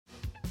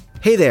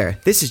Hey there,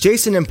 this is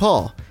Jason and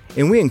Paul,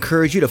 and we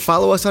encourage you to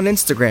follow us on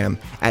Instagram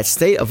at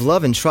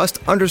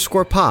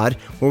stateofloveandtrust_pod,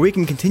 where we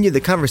can continue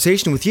the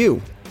conversation with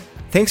you.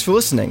 Thanks for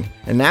listening,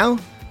 and now,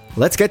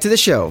 let's get to the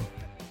show.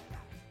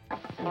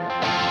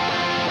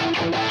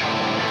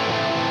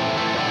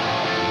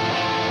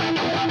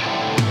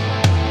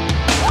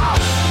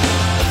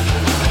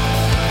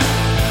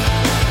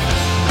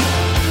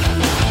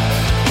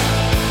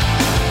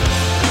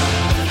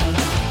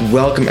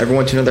 Welcome,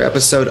 everyone, to another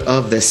episode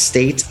of the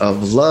State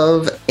of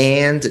Love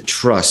and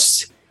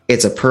Trust.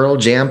 It's a Pearl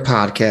Jam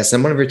podcast.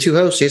 I'm one of your two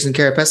hosts, Jason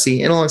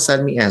Carapesi, and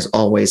alongside me, as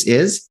always,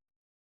 is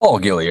Paul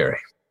Gillieri.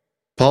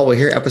 Paul, we're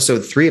here,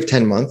 episode 3 of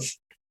 10 month,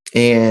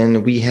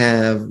 and we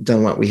have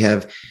done what? We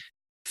have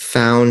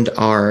found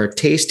our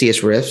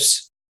tastiest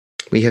riffs.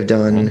 We have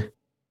done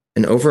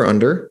an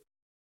over-under.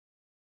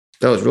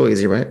 That was really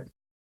easy, right?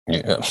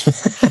 Yeah.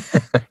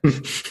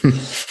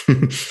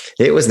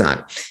 It was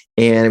not.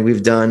 And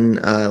we've done,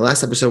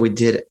 last episode, we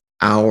did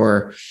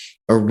our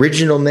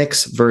original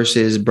mix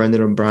versus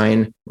Brendan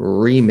O'Brien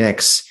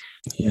remix.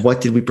 Yeah. What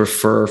did we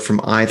prefer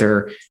from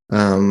either,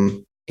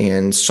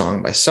 and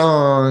song by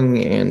song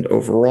and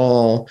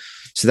overall?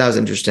 So that was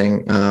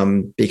interesting,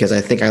 because I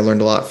think I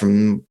learned a lot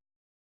from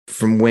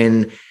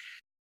when,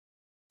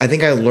 I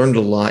think I learned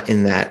a lot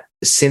in that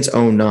since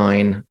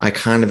 2009, I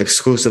kind of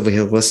exclusively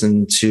have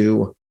listened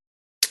to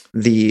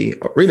the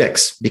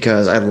remix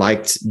because I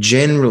liked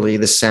generally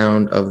the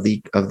sound of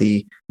the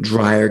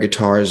drier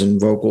guitars and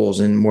vocals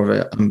and more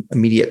of an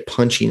immediate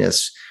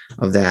punchiness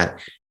of that.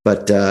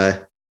 But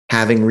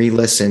having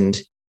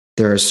re-listened,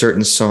 there are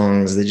certain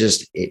songs that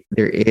just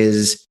there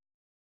is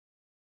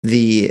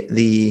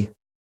the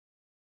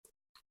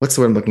what's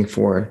the word I'm looking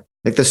for?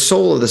 Like the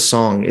soul of the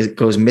song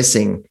goes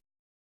missing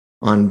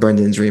on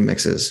Brendan's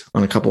remixes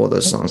on a couple of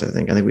those songs. I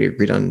think we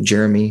agreed on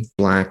Jeremy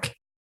Black,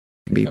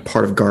 be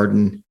part of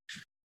Garden.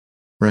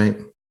 Right.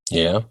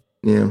 Yeah.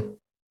 Yeah.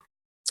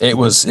 It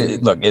was,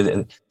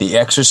 the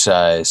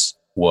exercise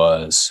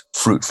was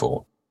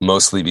fruitful,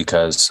 mostly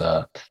because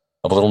of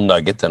a little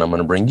nugget that I'm going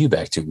to bring you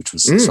back to, which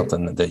was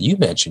something that you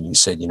mentioned. You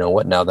said, you know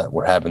what, now that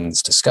we're having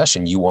this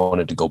discussion, you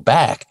wanted to go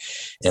back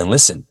and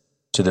listen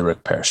to the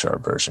Rick Parashar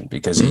version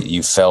because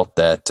you felt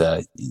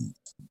that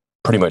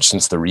pretty much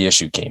since the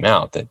reissue came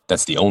out,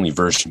 that's the only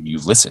version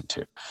you've listened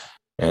to.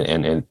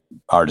 And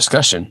our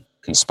discussion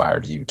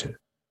inspired you to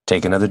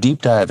take another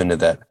deep dive into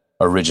that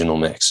original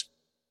mix.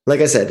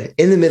 Like I said,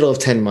 in the middle of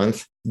 10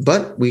 month,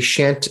 but we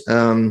shan't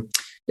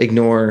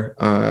ignore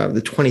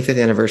the 25th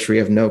anniversary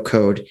of No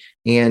Code,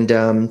 and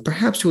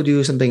perhaps we'll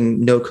do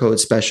something No Code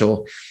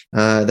special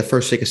the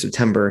first week of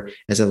September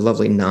as a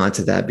lovely nod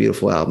to that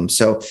beautiful album.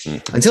 So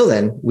until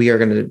then, we're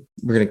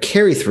gonna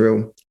carry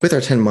through with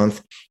our 10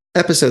 month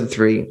episode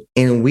 3,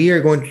 and we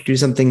are going to do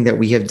something that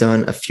we have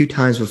done a few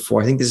times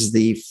before. I think this is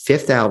the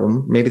 5th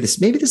album, maybe the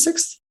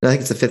 6th. I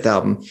think it's the 5th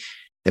album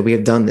that we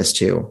have done this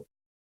to.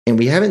 And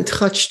we haven't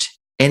touched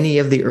any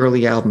of the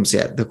early albums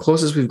yet. The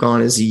closest we've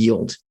gone is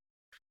Yield.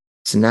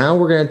 So now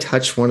we're going to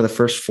touch one of the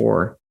first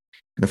 4.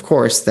 And of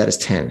course, that is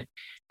 10.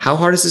 How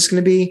hard is this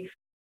going to be?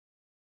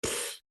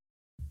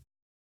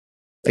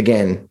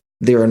 Again,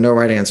 there are no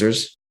right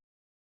answers.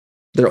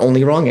 There are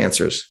only wrong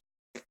answers.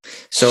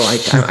 So I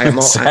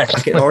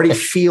can already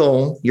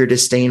feel your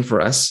disdain for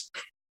us.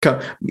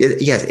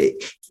 Yes,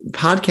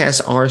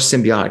 podcasts are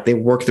symbiotic. They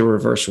work the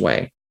reverse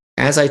way.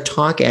 As I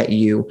talk at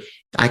you,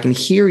 I can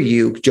hear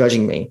you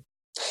judging me.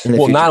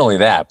 Well, not only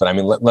that, but I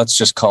mean, let's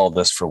just call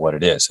this for what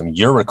it is. I mean,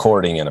 you're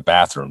recording in a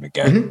bathroom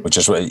again, which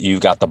is what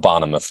you've got the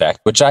Bonham effect,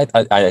 which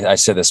I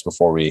said this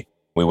before we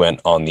went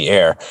on the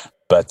air,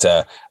 but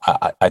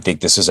I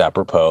think this is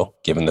apropos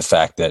given the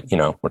fact that,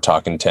 we're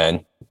talking 10,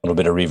 a little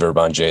bit of reverb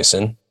on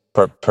Jason,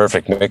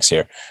 perfect mix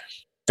here.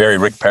 Very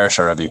Rick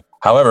Parashar of you.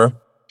 However,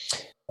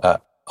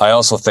 I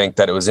also think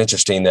that it was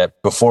interesting that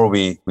before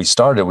we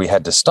started, we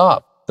had to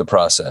stop the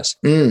process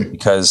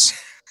because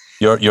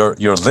your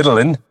little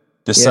one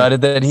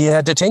decided that he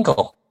had to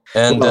tinkle.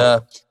 And,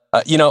 I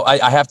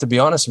have to be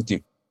honest with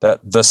you, that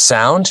the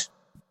sound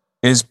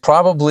is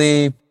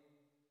probably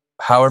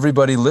how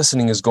everybody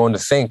listening is going to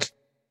think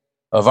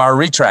of our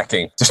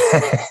retracking.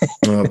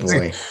 Oh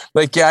boy.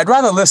 I'd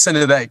rather listen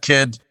to that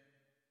kid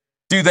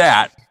do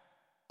that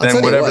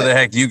than whatever the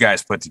heck you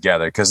guys put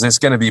together. Cause it's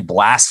going to be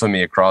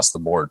blasphemy across the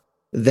board.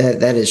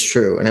 That is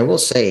true. And I will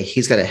say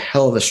he's got a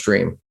hell of a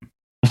stream.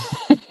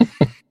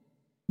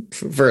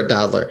 For a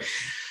toddler.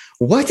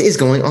 What is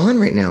going on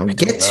right now?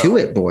 Get to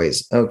it,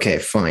 boys. Okay,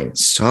 fine.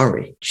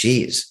 Sorry.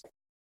 Jeez.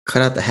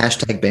 Cut out the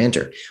hashtag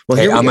banter. Well,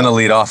 hey, I'm going to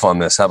lead off on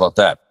this. How about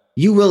that?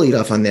 You will lead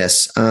off on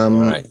this. All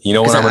right. You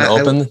know what I'm going to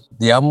open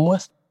the album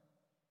with?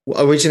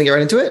 Are we just going to get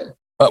right into it?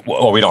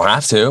 Well, we don't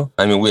have to.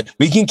 I mean,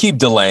 we can keep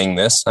delaying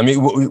this. I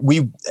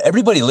mean,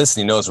 everybody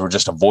listening knows we're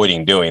just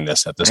avoiding doing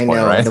this at this point,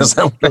 right?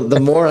 The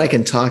more I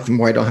can talk, the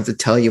more I don't have to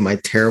tell you my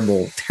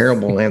terrible,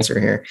 terrible answer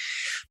here.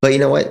 But you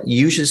know what?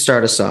 You should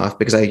start us off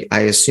because I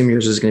assume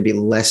yours is going to be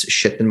less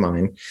shit than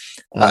mine.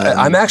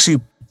 I'm actually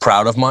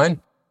proud of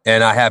mine,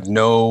 and I have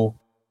no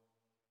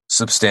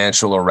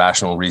substantial or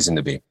rational reason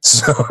to be.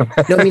 So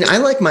no, I mean, I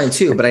like mine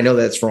too, but I know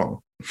that's wrong.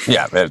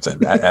 Yeah,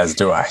 as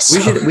do I.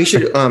 So. We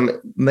should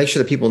make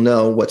sure that people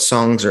know what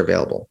songs are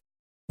available.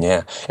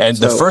 Yeah, and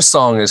the first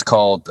song is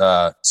called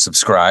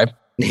 "Subscribe,"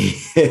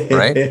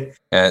 right?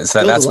 And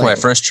so that's my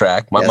first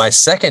track. My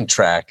second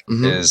track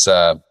is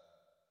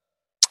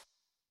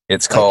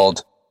it's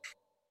called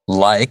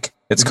 "Like."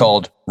 It's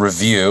called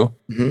 "Review."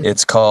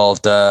 It's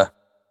called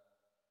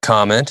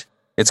 "Comment."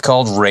 It's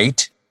called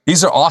 "Rate."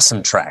 These are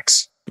awesome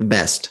tracks.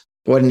 Best.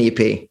 What an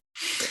EP.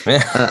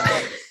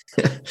 Yeah.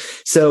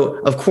 So,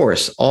 of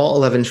course, all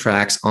 11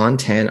 tracks on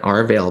 10 are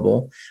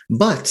available,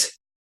 but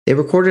they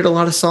recorded a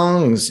lot of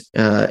songs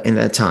in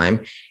that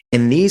time,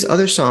 and these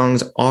other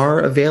songs are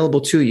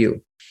available to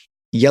you.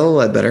 Yellow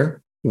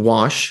Ledbetter,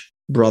 Wash,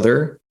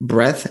 Brother,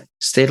 Breath,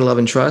 State of Love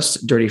and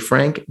Trust, Dirty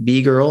Frank,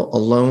 B-Girl,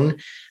 Alone,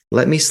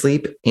 Let Me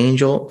Sleep,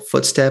 Angel,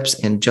 Footsteps,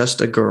 and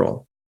Just a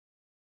Girl.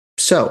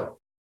 So,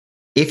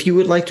 if you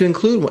would like to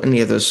include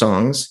any of those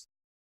songs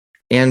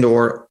and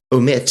or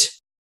omit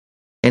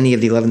any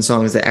of the 11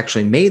 songs that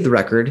actually made the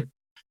record,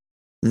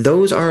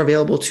 those are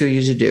available to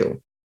you to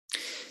do.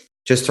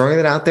 Just throwing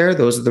that out there,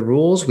 those are the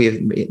rules. We have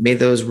made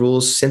those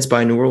rules since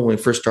Binaural when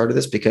we first started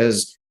this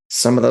because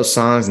some of those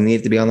songs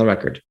needed to be on the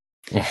record.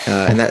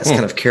 And that's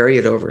kind of carry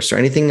it over. So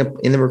anything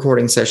in the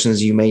recording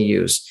sessions you may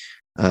use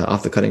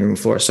off the cutting room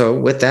floor. So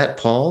with that,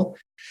 Paul,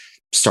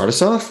 start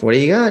us off. What do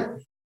you got?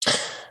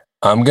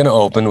 I'm going to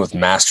open with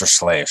Master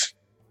Slave.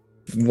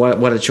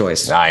 What a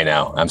choice. I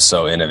know. I'm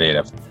so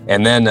innovative.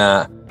 And then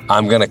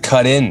I'm going to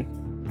cut in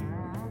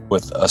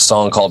with a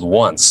song called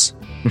Once.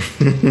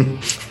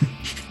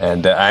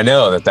 And I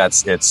know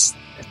it's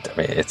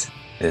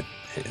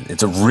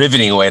a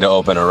riveting way to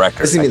open a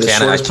record. This is going to be the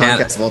shortest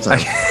podcast of all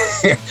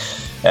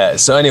time.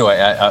 So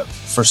anyway,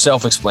 for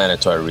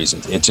self-explanatory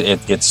reasons,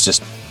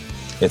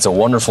 it's a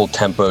wonderful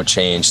tempo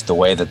change. The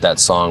way that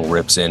song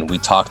rips in. We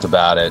talked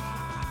about it,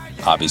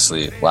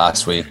 obviously,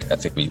 last week. I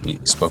think we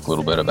spoke a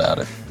little bit about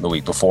it the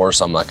week before,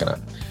 so I'm not going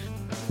to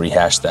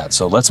rehash that.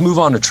 So let's move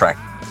on to track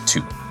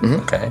 2.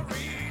 Okay.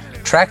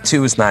 Track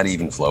 2 is not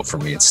Even Flow for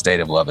me. It's State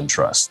of Love and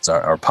Trust. It's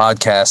our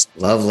podcast.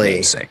 Lovely.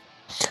 Namesake.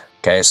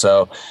 Okay,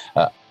 so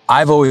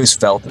I've always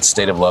felt that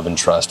State of Love and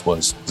Trust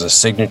was a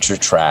signature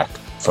track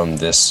from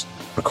this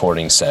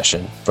recording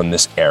session, from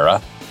this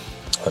era.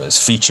 It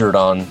was featured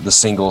on the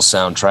Singles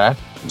soundtrack.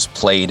 It was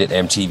played at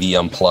MTV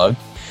Unplugged.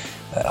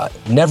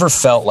 Never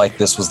felt like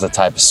this was the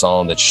type of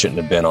song that shouldn't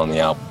have been on the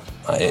album.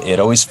 It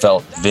always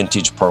felt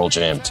vintage Pearl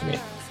Jam to me.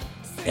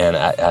 And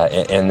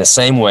in the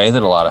same way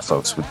that a lot of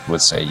folks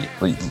would say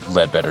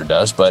Ledbetter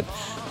does. But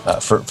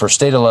for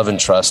State of Love and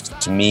Trust,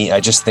 to me, I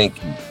just think,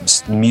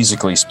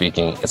 musically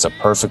speaking, it's a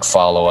perfect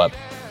follow-up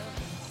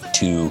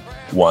to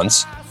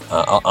Once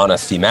on a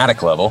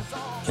thematic level.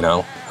 You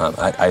know,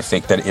 I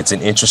think that it's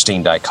an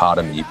interesting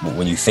dichotomy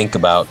when you think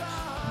about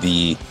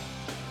the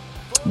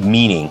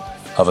meaning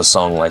of a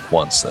song like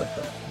Once,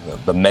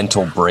 the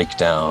mental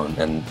breakdown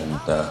and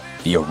the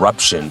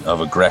eruption of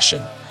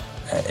aggression.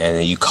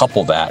 And you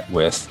couple that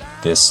with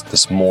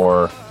this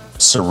more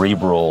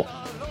cerebral,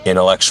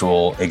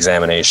 intellectual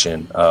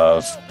examination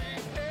of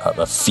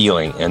a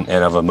feeling and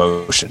of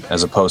emotion,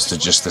 as opposed to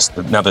just this.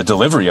 Now, the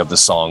delivery of the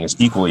song is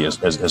equally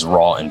as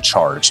raw and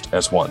charged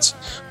as Once.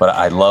 But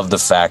I love the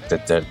fact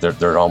that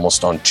they're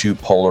almost on two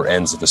polar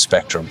ends of the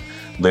spectrum,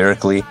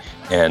 lyrically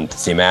and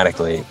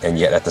thematically, and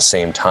yet at the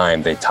same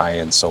time, they tie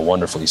in so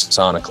wonderfully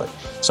sonically.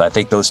 So I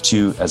think those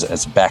two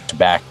as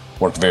back-to-back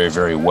work very,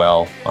 very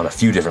well on a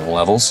few different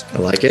levels. I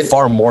like it.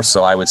 Far more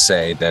so, I would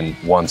say, than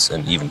Once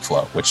and Even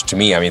Flow, which to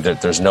me, I mean,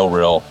 there's no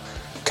real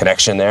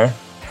connection there.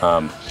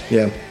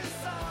 Yeah.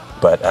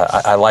 But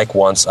I like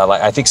Once.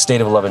 I think State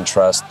of Love and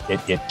Trust,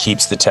 it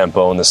keeps the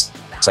tempo in the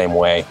same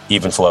way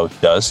Even Flow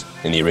does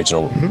in the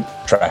original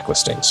track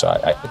listing. So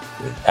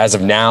as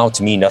of now,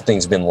 to me,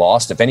 nothing's been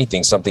lost. If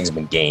anything, something's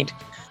been gained.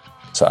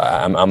 So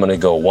I'm going to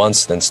go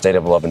Once, then State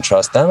of Love and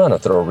Trust. Then I'm going to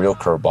throw a real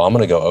curveball. I'm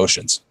going to go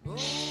Oceans.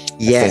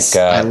 Yes,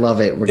 I love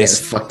it. We're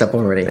getting fucked up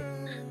already.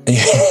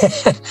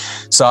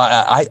 So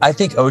I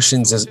think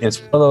Oceans is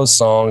one of those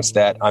songs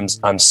that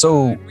I'm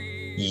so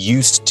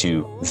used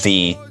to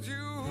the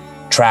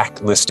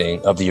track listing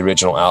of the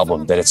original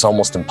album that it's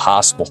almost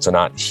impossible to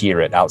not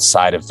hear it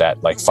outside of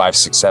that like 5,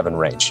 6, 7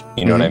 range.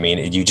 You know what I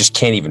mean? You just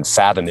can't even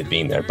fathom it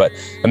being there. But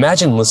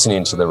imagine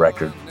listening to the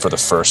record for the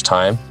first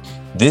time.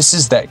 This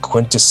is that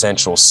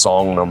quintessential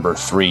song number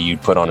 3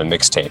 you'd put on a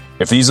mixtape.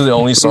 If these are the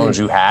only songs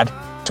you had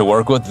to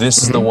work with,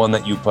 this is the one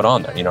that you put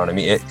on there. You know what I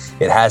mean?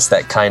 It has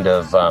that kind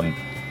of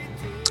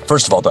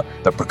first of all,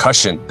 the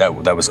percussion that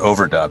was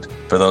overdubbed.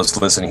 For those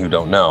listening who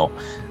don't know,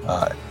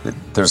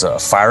 there's a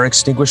fire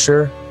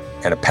extinguisher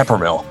and a pepper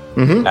mill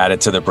added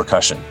to the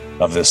percussion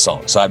of this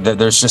song. So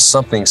there's just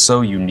something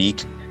so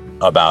unique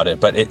about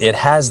it. But it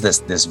has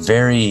this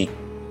very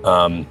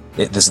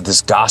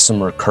this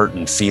gossamer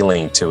curtain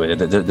feeling to it.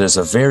 There's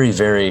a very,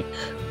 very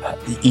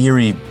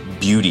eerie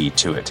beauty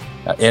to it,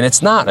 and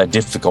it's not a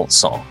difficult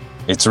song.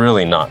 It's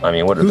really not. I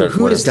mean,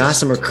 who is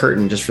Gossamer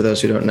Curtain? Just for those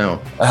who don't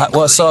know.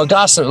 Well, so a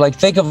gossamer, like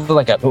think of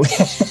like a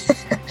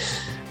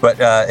But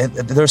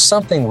there's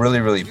something really,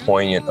 really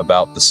poignant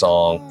about the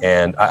song,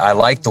 and I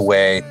like the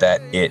way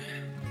that it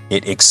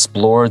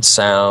explored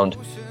sound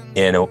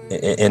in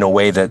a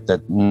way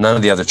that none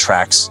of the other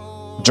tracks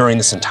during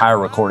this entire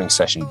recording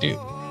session do.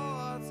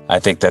 I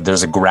think that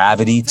there's a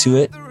gravity to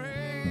it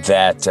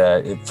that,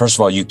 first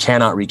of all, you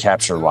cannot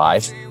recapture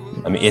live.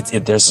 I mean,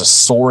 there's a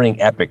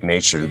soaring, epic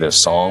nature to this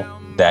song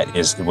that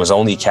was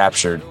only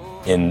captured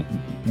in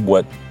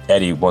what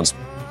Eddie once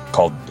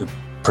called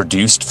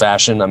produced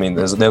fashion. I mean,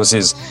 that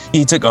was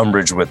he took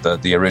umbrage with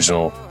the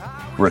original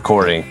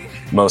recording,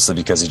 mostly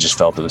because he just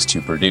felt it was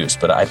too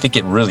produced. But I think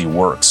it really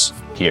works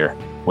here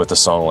with a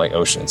song like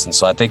Oceans. And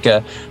so I think,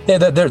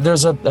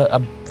 there's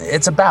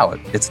it's a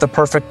ballad. It's the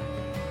perfect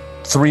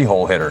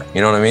 3-hole hitter.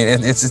 You know what I mean?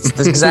 It's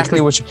exactly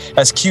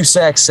as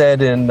Cusack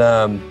said in,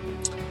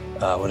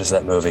 what is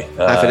that movie?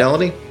 High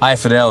Fidelity? High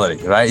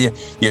Fidelity, right?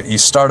 You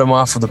start them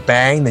off with a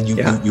bang, then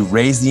you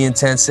raise the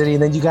intensity,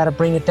 and then you got to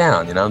bring it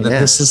down. You know,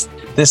 this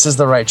is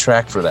the right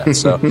track for that.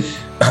 So,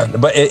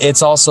 but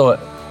it's also,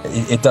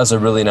 it does a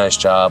really nice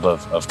job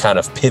of kind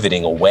of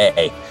pivoting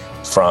away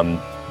from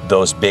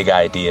those big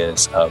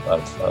ideas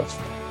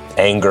of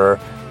anger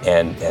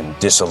and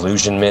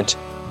disillusionment,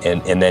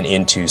 and then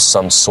into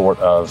some sort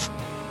of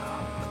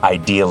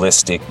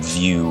idealistic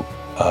view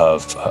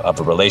of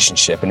a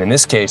relationship. And in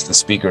this case, the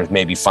speaker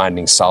may be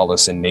finding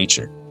solace in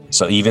nature.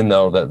 So even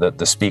though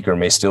the speaker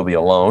may still be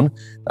alone,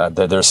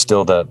 there's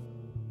still the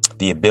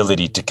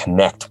ability to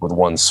connect with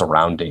one's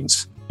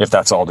surroundings, if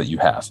that's all that you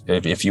have.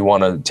 If you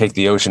want to take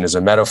the ocean as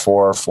a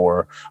metaphor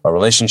for a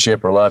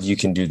relationship or love, you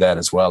can do that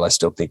as well. I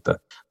still think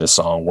the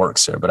song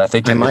works there, but I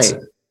think you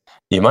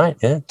might,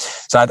 yeah.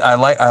 So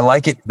I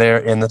like it there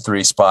in the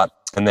 3 spot.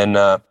 And then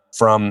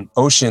from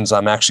Oceans,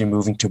 I'm actually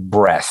moving to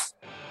Breath,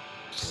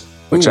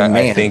 which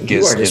I think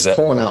is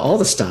pulling out all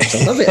the stops.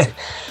 I love it.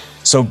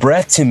 So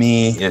Breath to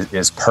me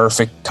is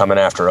perfect coming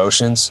after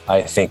Oceans.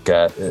 I think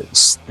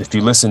if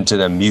you listen to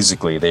them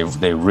musically,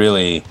 they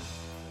really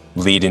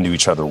lead into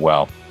each other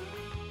well.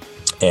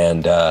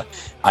 And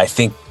I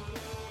think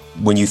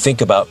when you think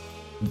about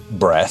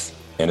Breath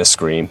and a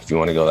Scream, if you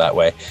want to go that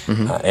way,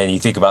 and you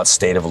think about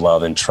State of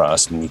Love and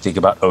Trust, and you think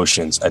about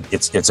Oceans,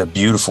 it's a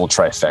beautiful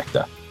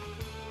trifecta.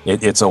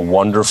 It's a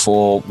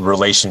wonderful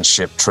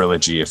relationship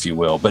trilogy, if you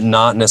will, but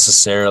not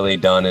necessarily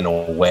done in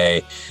a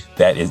way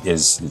that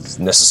is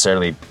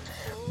necessarily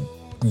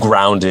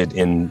grounded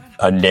in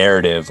a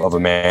narrative of a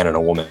man and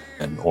a woman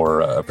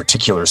or a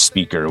particular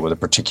speaker with a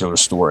particular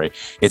story.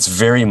 It's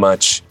very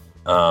much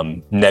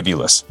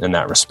nebulous in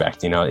that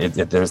respect. You know,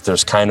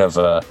 there's kind of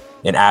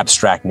an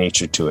abstract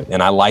nature to it.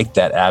 And I like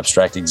that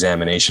abstract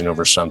examination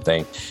over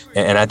something.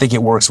 And I think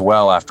it works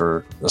well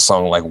after a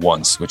song like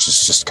Once, which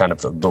is just kind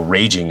of the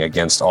raging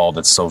against all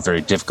that's so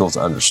very difficult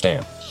to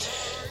understand.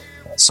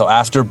 So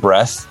after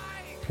Breath,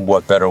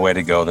 what better way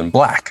to go than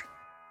Black?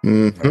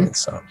 Mm-hmm.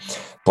 So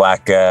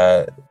Black,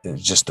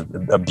 just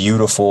a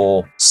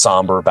beautiful,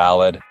 somber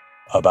ballad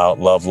about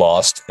love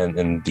lost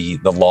and the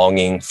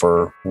longing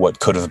for what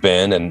could have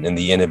been and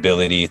the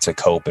inability to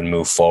cope and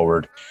move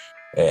forward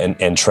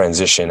and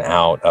transition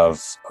out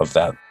of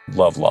that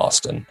love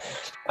lost. And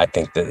I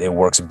think that it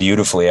works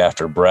beautifully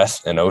after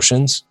Breath and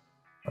Oceans.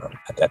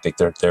 I think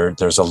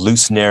there's a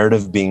loose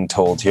narrative being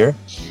told here.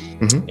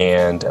 Mm-hmm.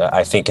 And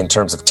I think in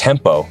terms of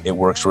tempo, it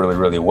works really,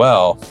 really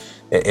well.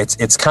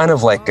 It's kind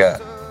of like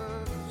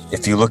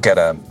if you look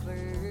at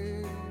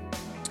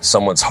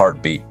someone's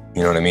heartbeat,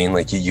 you know what I mean?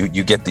 Like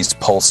you get these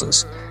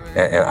pulses,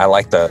 and I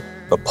like the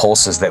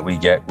pulses that we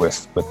get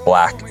with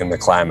Black in the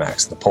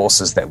climax, the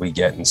pulses that we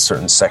get in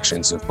certain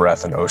sections of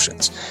Breath and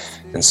Oceans.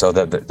 And so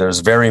that there's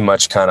very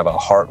much kind of a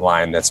heart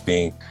line that's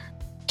being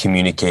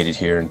communicated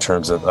here in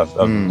terms of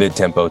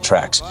mid-tempo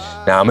tracks.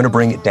 Now I'm going to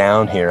bring it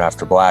down here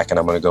after Black, and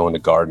I'm going to go into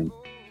Garden.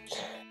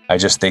 I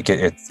just think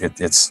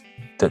it's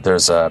that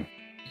there's a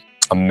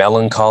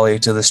melancholy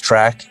to this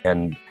track,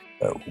 and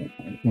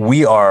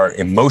we are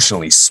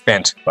emotionally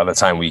spent by the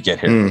time we get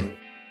here.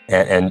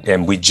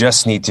 And we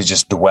just need to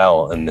just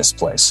dwell in this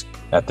place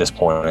at this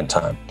point in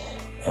time.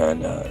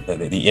 And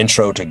the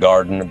intro to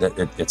Garden,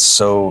 it's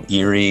so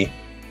eerie.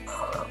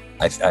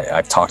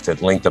 I've talked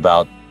at length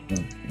about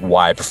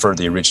why I prefer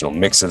the original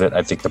mix of it.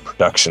 I think the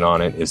production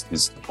on it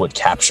is what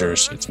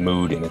captures its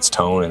mood and its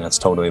tone, and that's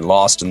totally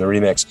lost in the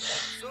remix.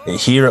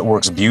 Here it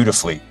works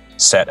beautifully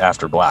set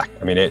after Black.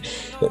 I mean,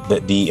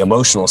 the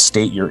emotional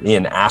state you're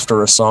in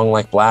after a song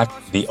like Black,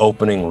 the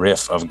opening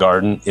riff of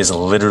Garden is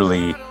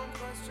literally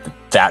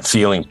that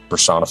feeling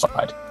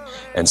personified.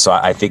 And so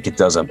I think it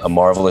does a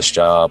marvelous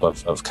job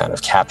of kind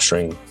of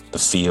capturing the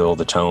feel,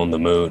 the tone, the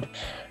mood.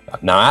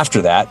 Now,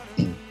 after that,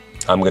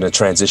 I'm going to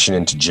transition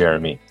into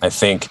Jeremy. I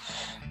think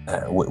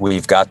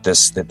we've got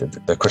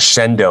the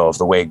crescendo of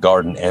the way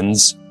Garden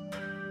ends.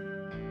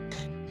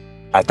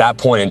 At that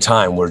point in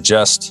time, we're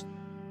just,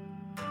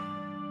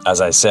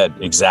 as I said,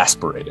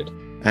 exasperated.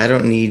 I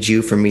don't need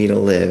you for me to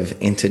live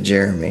into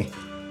Jeremy.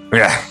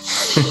 Yeah.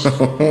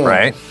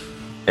 Right.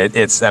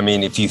 It's, I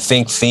mean, if you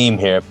think theme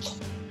here,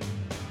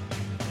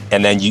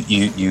 and then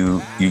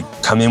you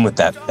come in with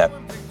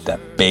that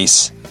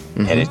bass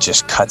and it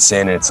just cuts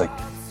in, and it's like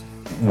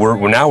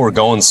we're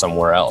going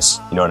somewhere else.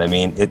 You know what I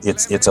mean?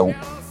 The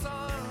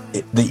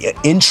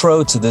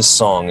intro to this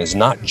song is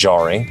not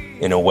jarring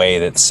in a way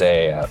that,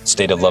 say,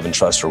 State of Love and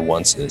Trust or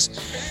Once is,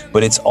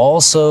 but it's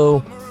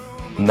also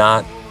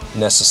not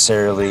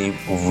necessarily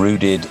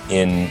rooted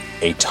in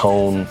a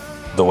tone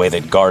the way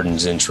that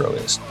Garden's intro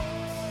is.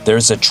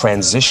 There's a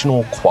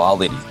transitional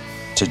quality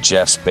to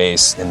Jeff's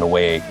bass in the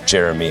way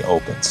Jeremy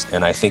opens,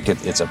 and I think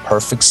it's a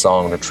perfect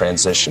song to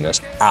transition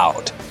us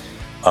out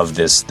of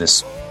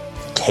this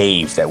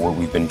cave that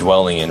we've been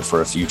dwelling in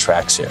for a few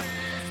tracks here.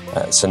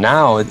 So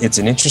now it's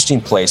an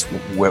interesting place.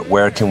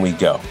 Where can we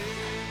go?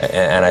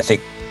 And I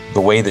think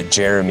the way that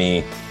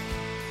Jeremy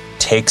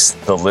takes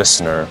the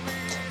listener,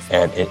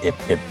 and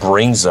it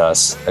brings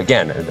us,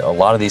 again, a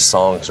lot of these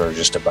songs are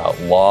just about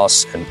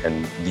loss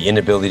and the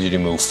inability to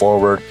move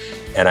forward.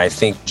 And I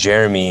think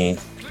Jeremy,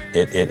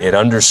 it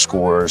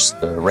underscores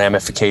the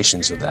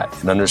ramifications of that.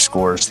 It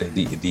underscores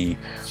the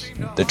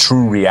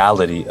true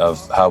reality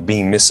of how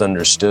being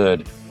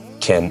misunderstood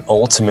can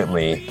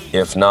ultimately,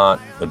 if not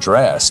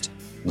addressed,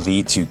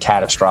 lead to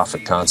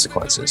catastrophic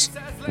consequences.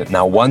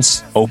 Now,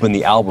 Once opened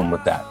the album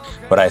with that,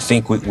 but I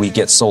think we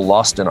get so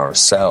lost in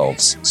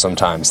ourselves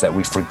sometimes that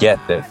we forget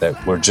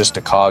that we're just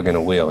a cog in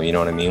a wheel. You know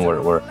what I mean?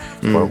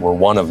 We're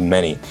one of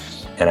many,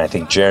 and I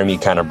think Jeremy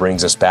kind of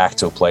brings us back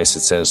to a place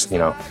that says, you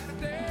know,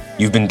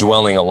 you've been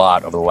dwelling a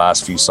lot over the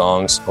last few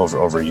songs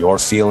over your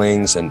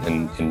feelings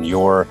and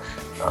your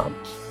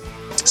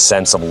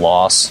sense of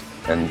loss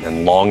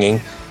and longing.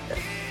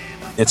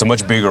 It's a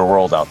much bigger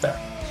world out there,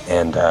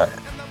 and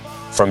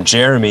from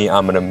Jeremy,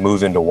 I'm going to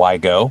move into Why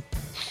Go,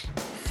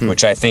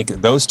 which I think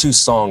those two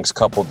songs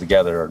coupled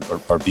together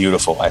are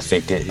beautiful. I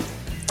think,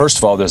 first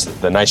of all, there's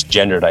the nice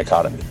gender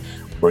dichotomy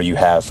where you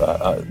have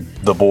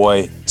the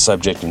boy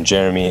subject in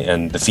Jeremy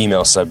and the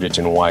female subject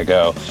in Why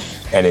Go.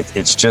 And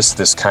it's just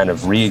this kind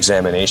of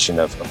re-examination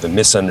of the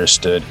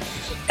misunderstood,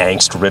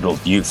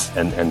 angst-riddled youth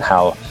and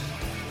how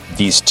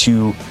these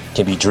two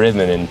can be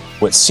driven in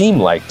what seem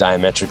like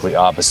diametrically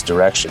opposite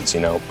directions, you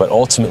know, but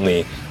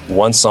ultimately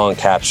one song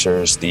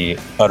captures the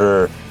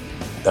utter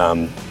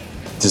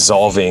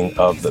dissolving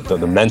of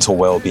the mental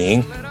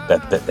well-being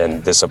that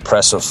and this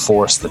oppressive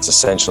force that's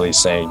essentially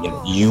saying, you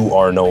know, you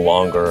are no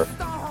longer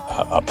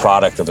a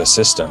product of the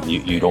system.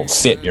 You don't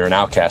fit. You're an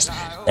outcast.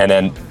 And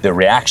then the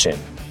reaction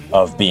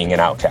of being an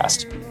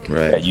outcast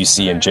that you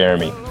see in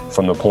Jeremy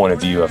from the point of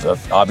view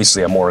of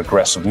obviously a more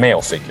aggressive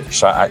male figure.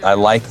 So I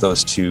like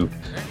those two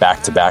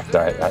back to back.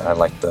 I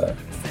like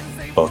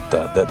both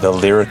the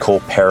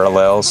lyrical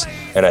parallels,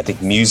 and I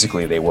think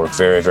musically they work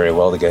very, very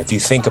well together. If you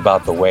think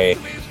about the way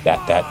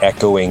that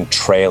echoing,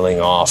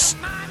 trailing off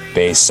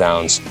bass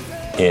sounds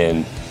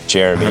in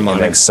Jeremy, and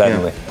then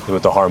suddenly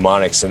with the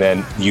harmonics, and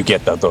then you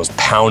get those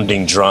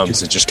pounding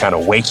drums that just kind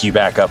of wake you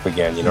back up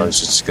again. You know, it's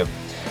just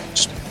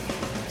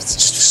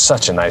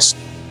such a nice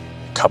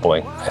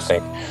coupling, I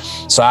think.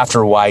 So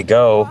after Why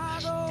Go,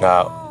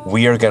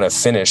 we are going to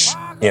finish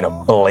in a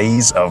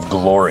blaze of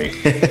glory.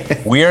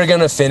 We are going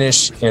to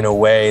finish in a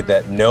way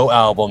that no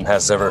album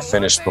has ever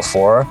finished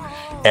before.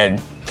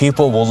 And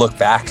people will look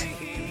back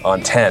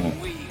on 10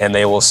 and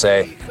they will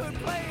say,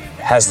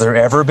 has there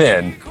ever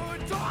been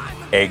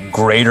a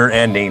greater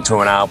ending to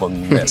an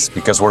album than this?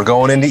 Because we're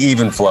going into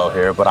Even Flow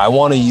here, but I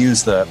want to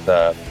use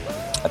I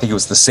think it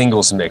was the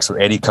singles mix where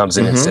Eddie comes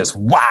in and says,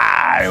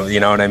 wow, you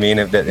know what I mean?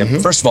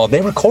 And first of all,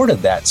 they recorded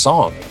that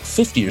song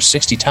 50 or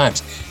 60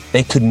 times.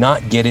 They could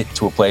not get it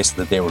to a place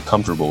that they were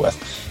comfortable with.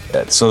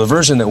 So the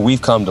version that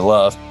we've come to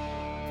love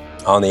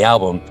on the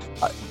album,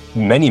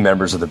 many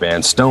members of the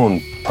band,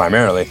 Stone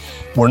primarily,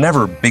 were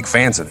never big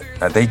fans of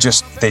it. They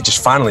just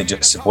finally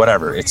just said,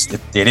 whatever,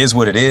 it is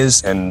what it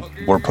is, and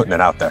we're putting it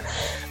out there.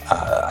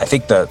 I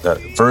think the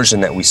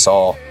version that we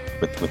saw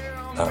with the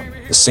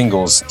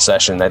singles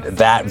session,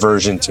 that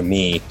version to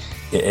me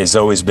has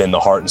always been the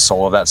heart and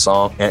soul of that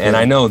song. And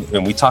I know,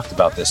 and we talked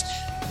about this,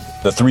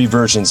 the three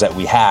versions that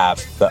we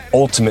have, the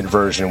ultimate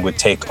version would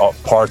take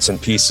parts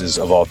and pieces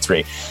of all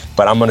three.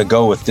 But I'm going to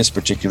go with this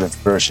particular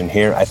version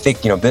here. I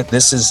think, you know,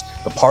 this is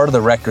the part of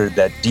the record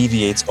that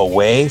deviates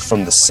away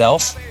from the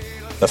self.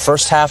 The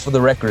first half of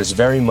the record is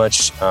very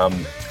much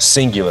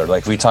singular.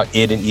 Like we talk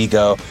id and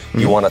ego.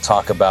 You want to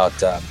talk about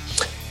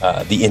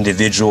the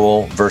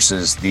individual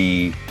versus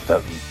the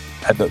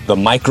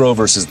micro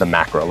versus the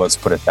macro, let's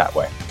put it that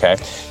way, okay?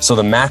 So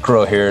the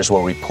macro here is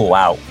where we pull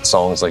out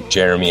songs like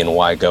Jeremy and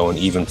Why Go and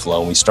Even Flow,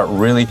 and we start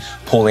really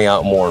pulling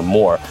out more and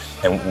more,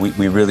 and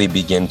we really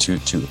begin to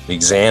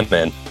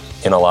examine,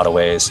 in a lot of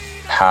ways,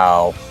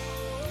 how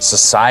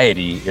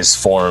society is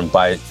formed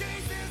by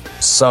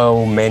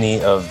so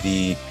many of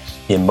the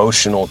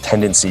emotional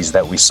tendencies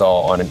that we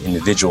saw on an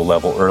individual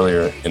level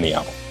earlier in the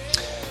album.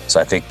 So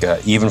I think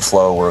Even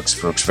Flow works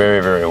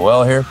very, very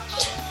well here.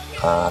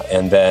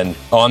 And then,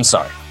 I'm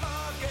sorry.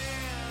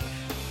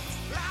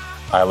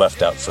 I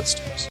left out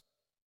Footsteps.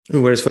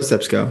 Ooh, where does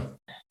Footsteps go?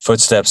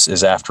 Footsteps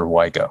is after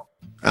Why Go.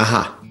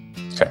 Aha.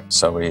 Okay,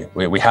 so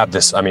we have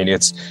this. I mean,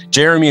 it's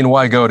Jeremy and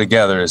Why Go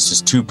together is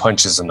just two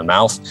punches in the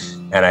mouth,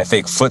 and I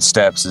think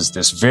Footsteps is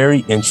this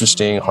very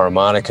interesting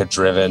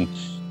harmonica-driven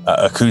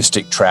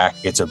acoustic track.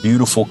 It's a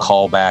beautiful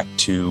callback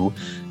to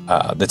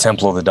the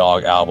Temple of the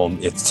Dog album.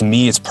 To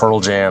me, it's Pearl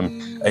Jam.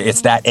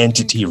 It's that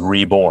entity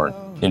reborn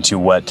into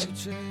what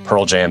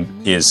Pearl Jam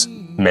is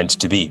meant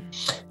to be.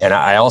 And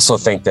I also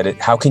think that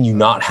how can you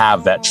not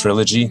have that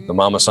trilogy, the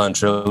Mama San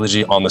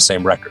trilogy, on the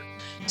same record?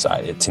 So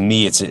to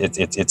me, it's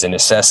a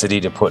necessity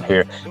to put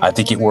here. I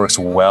think it works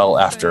well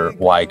after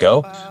Why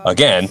Go.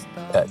 Again,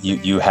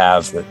 you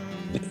have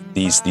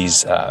these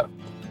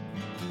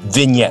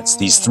vignettes,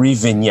 these 3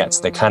 vignettes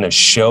that kind of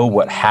show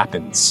what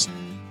happens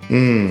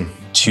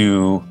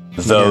to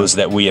those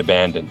that we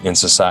abandon in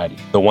society.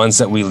 The ones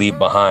that we leave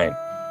behind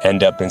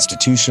end up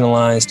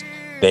institutionalized,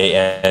 they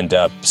end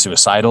up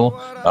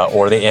suicidal,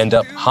 or they end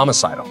up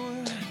homicidal.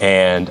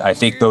 And I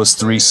think those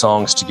 3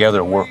 songs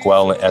together work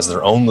well as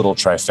their own little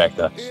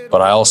trifecta,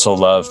 but I also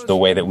love the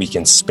way that we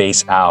can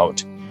space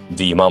out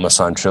the Mama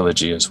San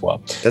trilogy as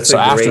well. That's so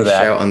a great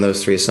shout on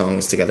those 3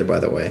 songs together, by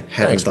the way.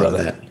 Hadn't thought of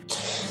that.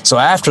 So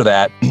after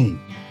that,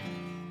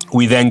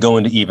 we then go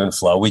into Even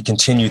Flow. We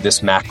continue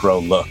this macro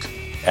look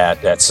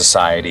at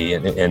society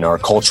and our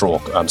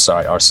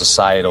our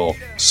societal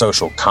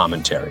social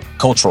commentary,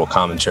 cultural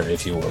commentary,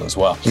 if you will, as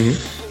well.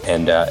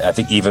 And I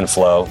think Even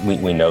Flow,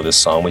 we know this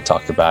song. We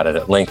talked about it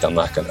at length. I'm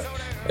not going to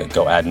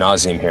go ad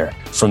nauseum here.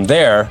 From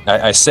there,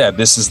 I said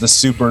this is the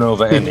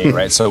supernova ending,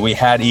 right? So we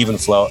had Even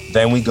Flow,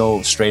 then we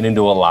go straight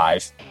into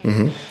Alive.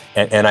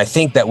 And I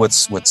think that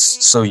what's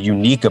so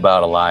unique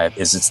about Alive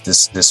is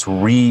it's this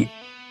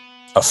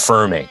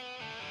reaffirming.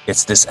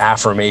 It's this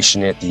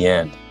affirmation at the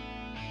end.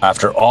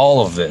 After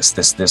all of this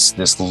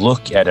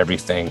look at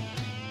everything,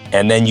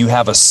 and then you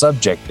have a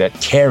subject that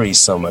carries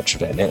so much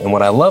of it. And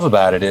what I love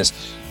about it is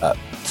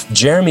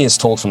Jeremy is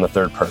told from the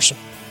third person.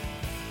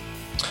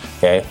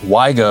 Okay,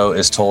 Why Go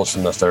is told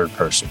from the third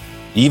person.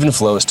 Even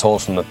Flow is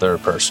told from the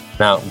third person.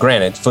 Now,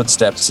 granted,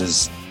 Footsteps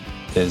is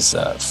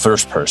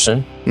first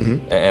person,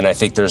 and I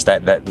think there's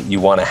that you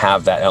want to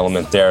have that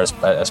element there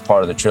as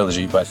part of the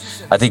trilogy. But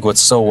I think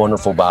what's so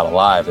wonderful about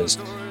Alive is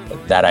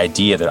that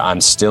idea that I'm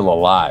still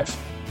alive.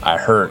 I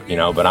hurt,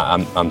 but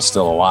I'm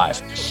still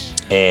alive,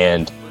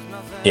 and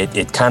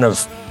it kind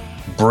of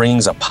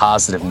brings a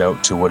positive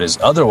note to what has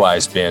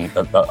otherwise been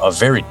a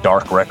very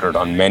dark record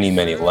on many,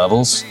 many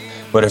levels,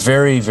 but a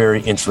very,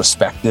 very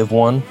introspective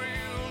one.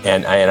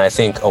 And I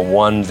think a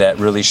one that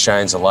really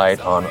shines a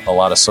light on a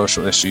lot of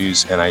social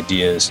issues and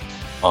ideas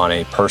on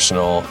a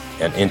personal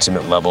and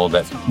intimate level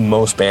that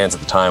most bands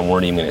at the time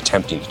weren't even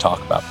attempting to talk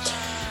about.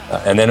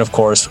 And then, of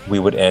course, we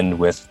would end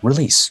with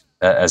Release,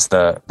 as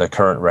the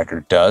current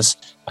record does.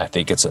 I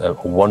think it's a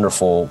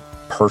wonderful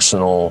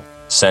personal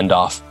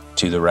send-off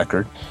to the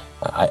record.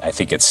 I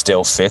think it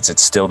still fits.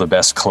 It's still the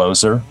best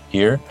closer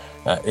here.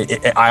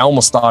 I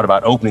almost thought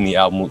about opening the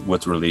album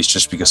with Release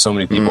just because so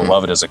many people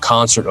love it as a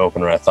concert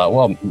opener. I thought,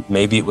 well,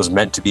 maybe it was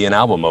meant to be an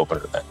album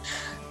opener then.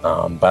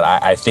 But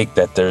I think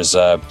that there's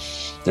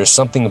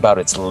something about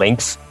its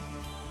length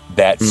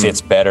that fits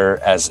better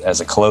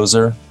as a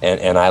closer.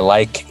 And I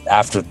like,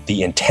 after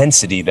the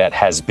intensity that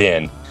has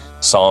been,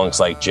 songs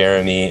like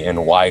Jeremy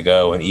and Why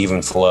Go and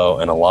Even Flow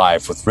and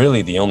Alive, with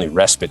really the only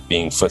respite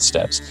being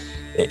Footsteps,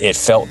 it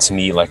felt to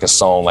me like a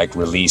song like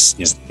Release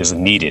is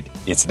needed.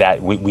 It's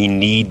that we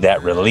need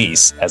that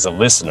release as a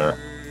listener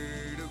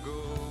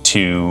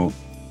to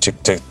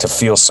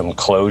feel some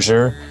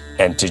closure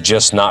and to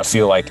just not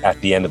feel like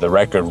at the end of the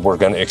record we're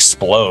going to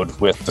explode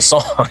with the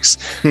songs.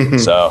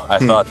 So I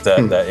thought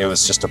that it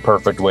was just a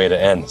perfect way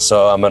to end.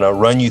 So I'm going to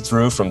run you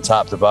through from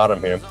top to bottom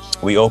here.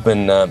 We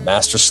open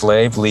Master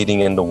Slave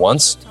leading into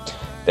Once.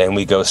 Then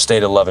we go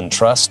State of Love and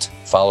Trust,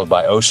 followed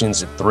by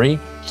Oceans at 3,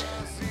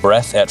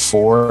 Breath at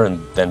 4,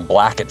 and then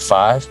Black at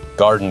 5,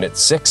 Garden at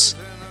 6,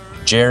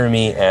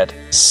 Jeremy at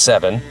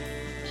 7.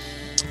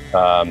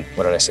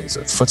 What did I say?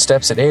 So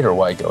Footsteps at 8 or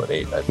Why Go at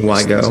 8?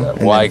 Why Go.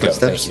 Why Go,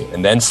 thank you.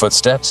 And then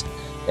Footsteps.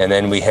 And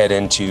then we head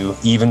into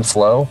Even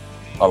Flow,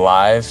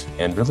 Alive,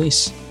 and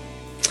Release.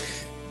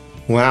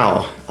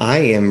 Wow. I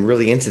am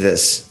really into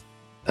this.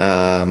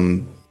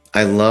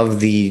 I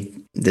love the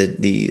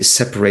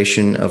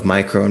separation of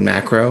micro and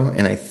macro.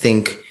 And I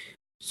think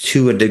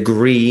to a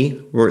degree,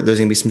 there's going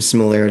to be some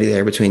similarity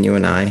there between you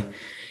and I.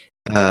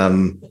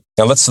 Now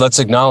let's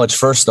acknowledge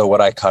first, though,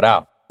 what I cut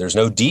out. There's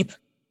no deep.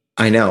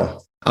 I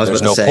know.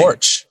 There's no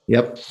porch.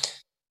 Yep.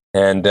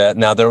 And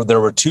now there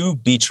were 2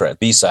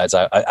 B-sides.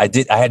 I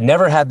had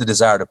never had the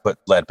desire to put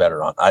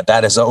Ledbetter on.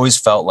 That has always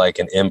felt like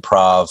an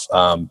improv,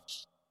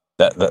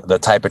 the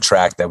type of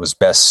track that was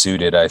best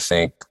suited, I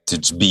think,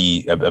 to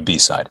be a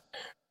B-side.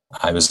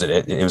 It was.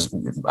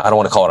 I don't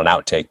want to call it an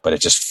outtake, but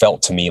it just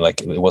felt to me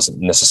like it wasn't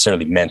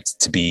necessarily meant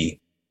to be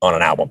on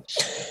an album.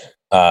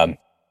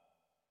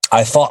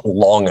 I thought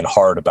long and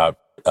hard about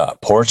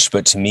Porch,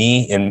 but to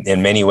me,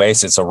 in many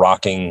ways, it's a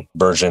rocking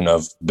version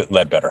of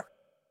Ledbetter.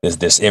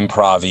 This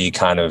improv-y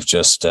kind of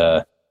just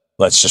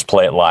let's just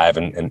play it live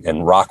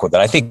and rock with it.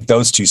 I think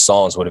those 2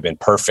 songs would have been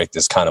perfect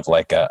as kind of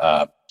like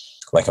a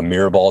like a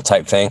mirror ball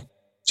type thing,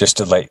 just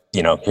to like,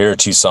 here are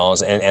 2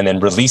 songs and then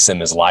release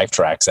them as live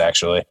tracks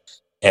actually.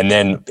 And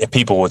then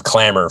people would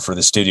clamor for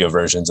the studio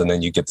versions, and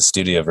then you get the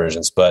studio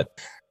versions. But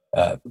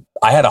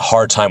I had a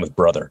hard time with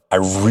Brother. I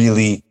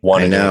really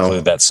wanted to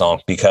include that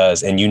song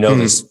because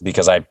this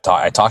because I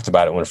talked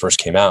about it when it first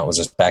came out. It was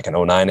just back in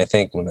 2009, I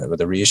think, when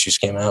the reissues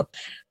came out.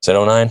 Was it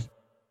 2009?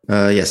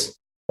 Yes.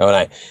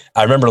 2009.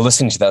 I remember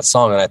listening to that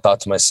song and I thought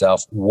to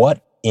myself,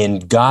 what in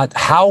God,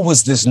 how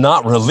was this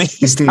not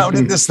released? How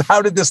did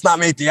this not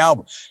make the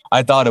album?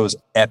 I thought it was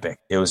epic.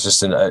 It was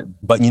just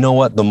but you know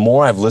what? The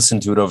more I've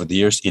listened to it over the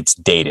years, it's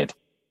dated.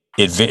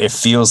 It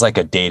feels like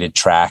a dated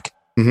track.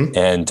 Mm-hmm.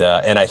 And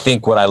I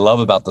think what I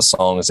love about the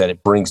song is that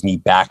it brings me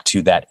back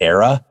to that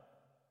era,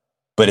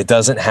 but it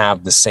doesn't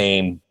have the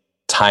same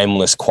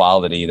timeless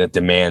quality that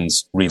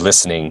demands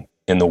re-listening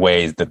in the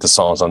way that the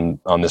songs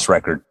on this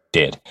record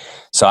did.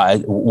 So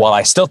while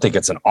I still think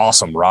it's an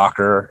awesome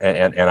rocker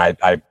and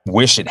I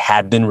wish it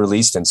had been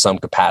released in some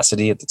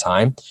capacity at the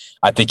time,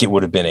 I think it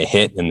would have been a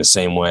hit in the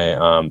same way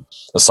a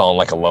song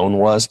like Alone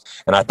was.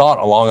 And I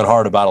thought Long and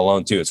Hard about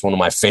Alone too. It's one of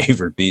my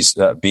favorite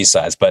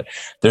B-sides, but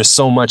there's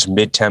so much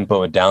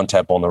mid-tempo and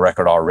down-tempo on the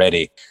record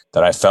already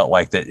that I felt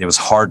like that it was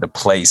hard to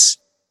place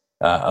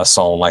a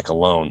song like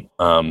Alone.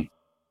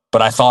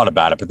 But I thought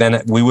about it, but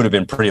then we would have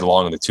been pretty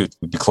long in the tooth.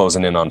 We'd be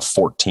closing in on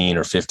 14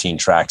 or 15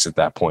 tracks at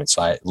that point.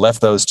 So I left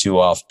those 2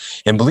 off.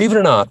 And believe it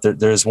or not,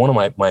 there's one of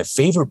my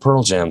favorite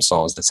Pearl Jam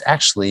songs it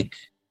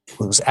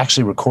was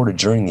actually recorded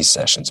during these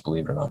sessions,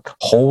 believe it or not.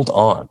 Hold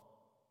On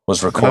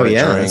was recorded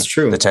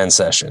during the 10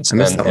 sessions.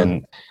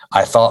 And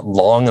I thought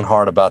long and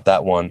hard about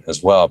that one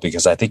as well,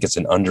 because I think it's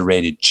an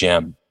underrated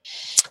gem.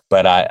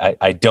 But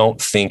I don't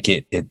think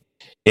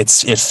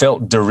it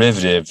felt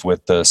derivative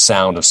with the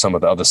sound of some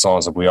of the other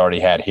songs that we already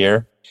had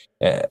here.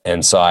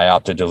 And so I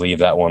opted to leave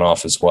that one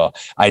off as well.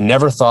 I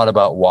never thought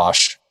about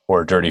Wash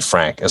or Dirty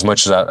Frank as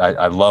much as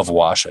I love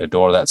Wash. I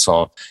adore that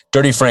song.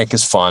 Dirty Frank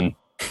is fun,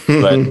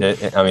 but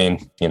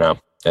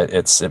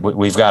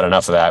we've got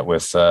enough of that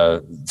with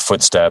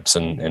Footsteps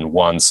and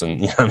Once.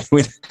 And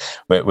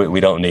we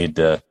don't need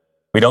to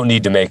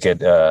make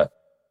it a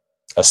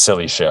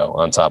silly show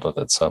on top of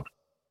it. So,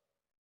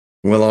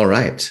 well, all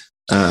right.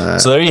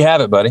 So there you have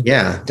it, buddy.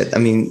 Yeah. I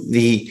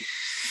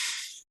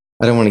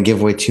don't want to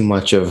give away too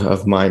much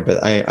of mine,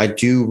 but I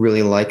do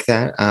really like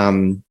that.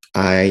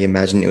 I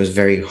imagine it was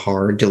very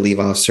hard to leave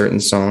off certain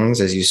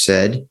songs, as you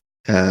said,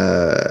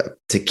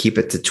 to keep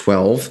it to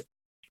 12.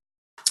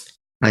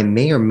 I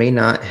may or may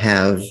not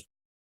have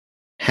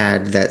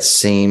had that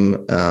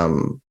same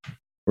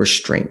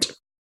restraint.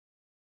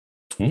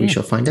 We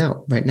shall find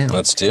out right now.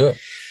 Let's do it.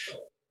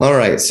 All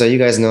right. So you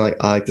guys know,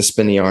 I like to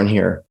spin the yarn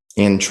here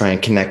and try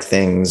and connect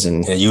things.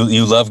 And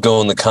you love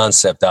going the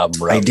concept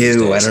album route. I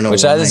do. I don't know.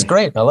 Which is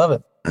great. I love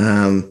it.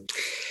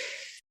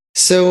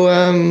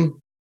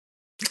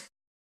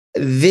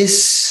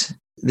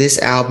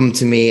 This album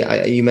to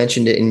me, you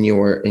mentioned it in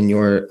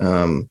your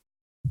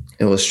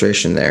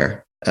illustration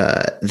there,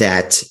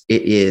 that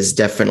it is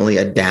definitely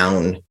a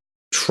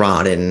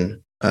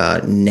downtrodden,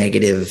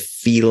 negative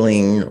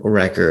feeling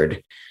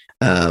record.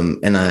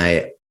 And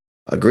I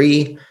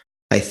agree.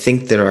 I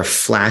think there are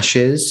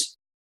flashes,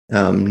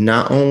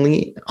 not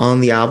only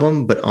on the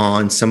album, but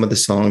on some of the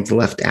songs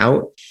left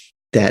out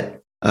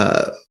that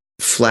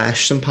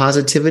flash some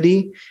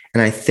positivity.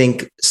 And I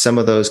think some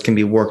of those can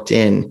be worked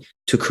in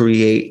to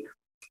create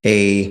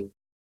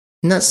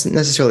not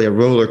necessarily a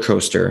roller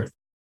coaster,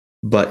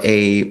 but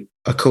a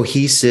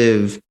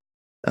cohesive,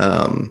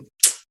 I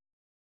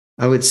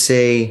would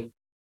say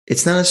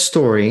it's not a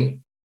story,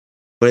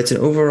 but it's an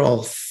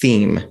overall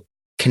theme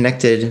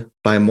connected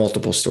by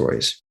multiple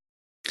stories.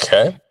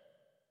 Okay.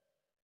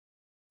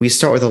 We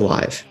start with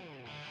Alive.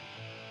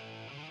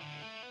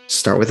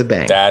 Start with a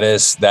bang. That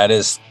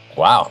is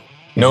wow.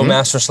 No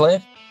Master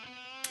Slave?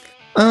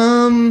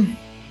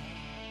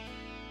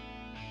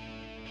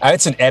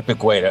 It's an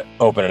epic way to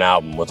open an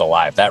album with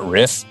Alive. That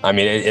riff, I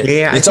mean,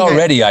 it's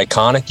already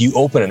iconic. You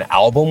open an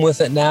album with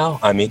it now.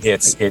 I mean,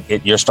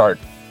 you're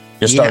starting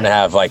to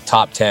have like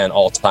top 10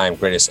 all-time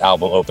greatest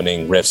album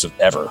opening riffs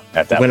ever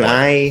at that point.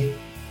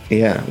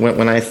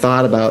 When I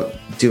thought about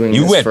doing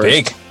you this went first,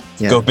 big.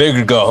 Yeah. Go big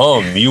or go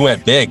home. You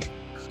went big.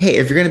 Hey,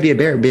 if you're going to be a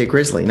bear, be a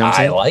grizzly. You know what I'm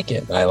saying? I like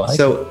it.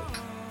 So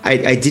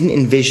I didn't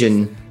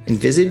envision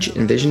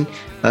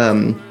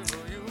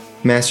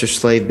Master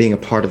Slave being a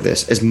part of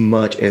this as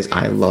much as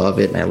I love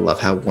it. And I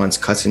love how Once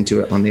cuts into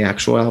it on the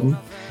actual album.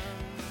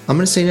 I'm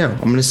going to say no.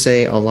 I'm going to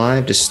say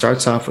Alive just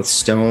starts off with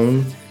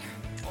Stone.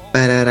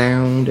 I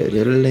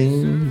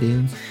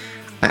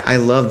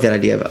love that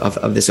idea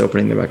of this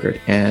opening the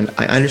record. And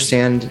I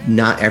understand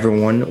not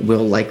everyone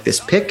will like this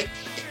pick,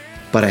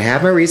 but I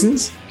have my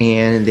reasons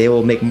and they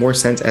will make more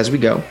sense as we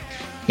go.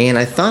 And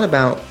I thought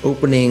about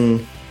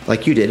opening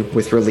like you did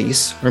with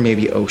Release or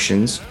maybe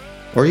Oceans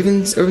or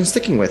even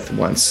sticking with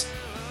Once.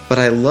 But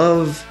I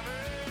love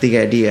the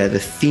idea, the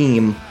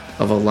theme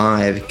of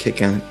Alive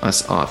kicking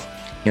us off.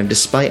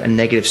 Despite a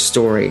negative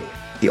story,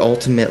 the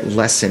ultimate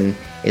lesson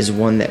is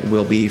one that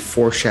will be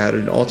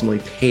foreshadowed and ultimately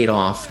paid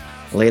off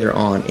later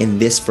on in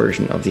this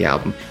version of the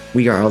album.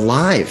 We are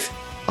alive.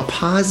 A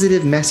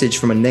positive message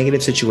from a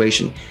negative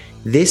situation.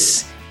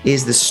 This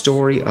is the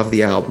story of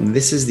the album.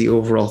 This is the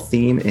overall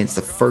theme, and it's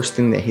the first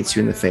thing that hits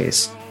you in the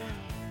face.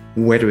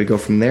 Where do we go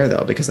from there,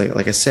 though? Because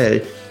like I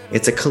said,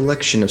 it's a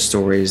collection of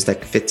stories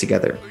that fit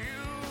together.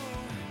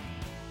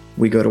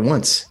 We go to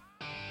Once.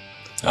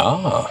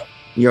 Ah.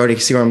 You already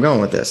see where I'm going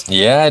with this.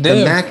 Yeah, I do.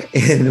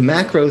 The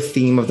macro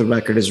theme of the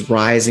record is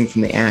rising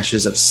from the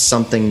ashes of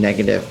something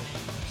negative.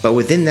 But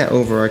within that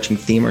overarching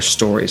theme are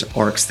stories,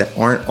 arcs that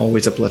aren't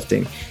always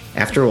uplifting.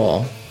 After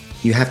all,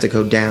 you have to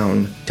go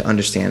down to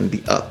understand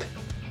the up.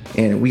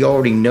 And we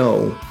already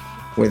know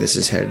where this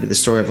is headed. The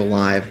story of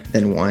Alive,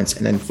 then Once,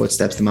 and then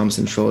Footsteps, the Mama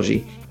Sin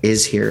trilogy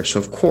is here. So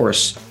of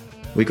course,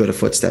 we go to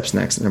Footsteps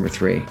next at number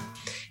 3.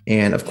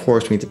 And of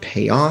course, we need to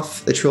pay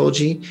off the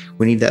trilogy.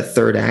 We need that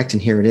third act,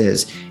 and here it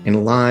is. And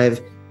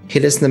Alive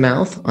hit us in the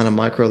mouth on a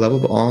micro level,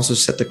 but also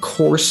set the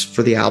course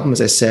for the album,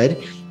 as I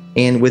said.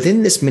 And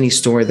within this mini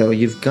story, though,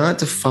 you've got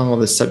to follow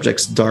the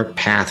subject's dark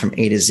path from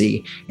A to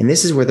Z. And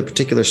this is where the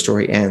particular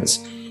story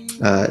ends.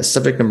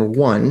 Subject number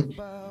 1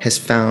 has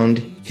found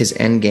his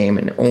end game,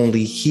 and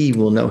only he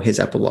will know his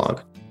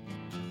epilogue.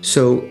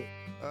 So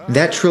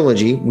that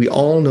trilogy, we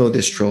all know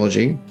this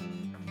trilogy.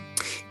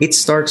 It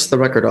starts the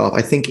record off.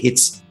 I think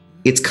it's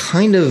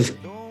kind of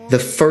the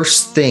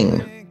first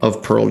thing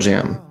of Pearl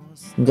Jam.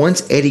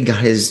 Once Eddie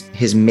got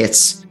his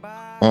mitts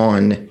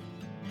on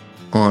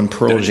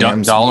Pearl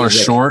Jam's Dollar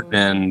music. Short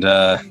and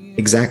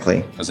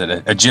exactly. Was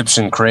it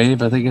Egyptian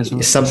Crave? I think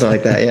it's something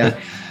like that. Yeah,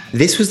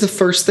 this was the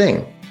first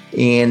thing,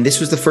 and this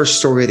was the first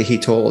story that he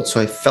told.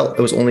 So I felt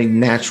it was only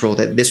natural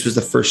that this was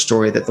the first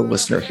story that the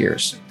listener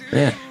hears.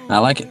 Yeah, I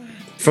like it.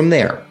 From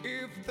there,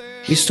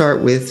 you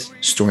start with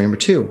story number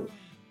 2.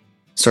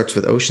 Starts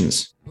with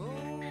Oceans.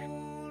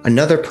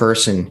 Another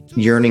person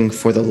yearning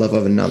for the love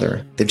of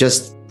another. They've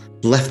just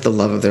left the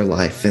love of their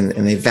life, and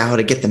they vow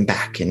to get them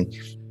back, and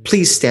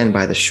please stand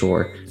by the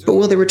shore. But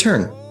will they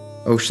return?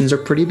 Oceans are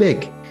pretty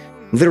big,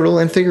 literal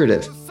and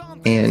figurative.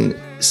 And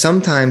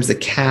sometimes the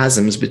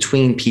chasms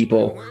between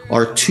people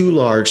are too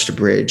large to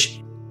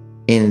bridge,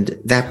 and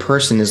that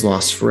person is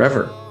lost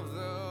forever.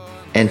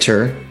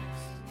 Enter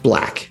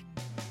Black.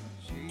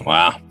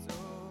 Wow.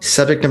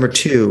 Subject number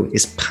 2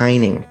 is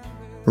pining,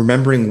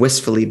 remembering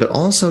wistfully, but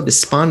also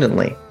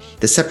despondently.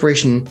 The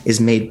separation is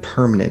made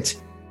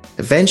permanent.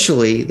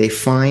 Eventually, they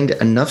find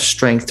enough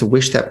strength to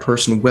wish that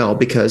person well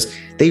because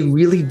they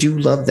really do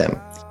love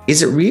them.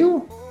 Is it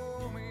real?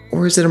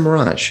 Or is it a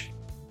mirage?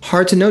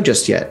 Hard to know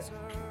just yet.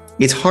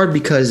 It's hard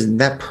because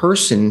that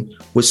person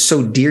was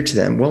so dear to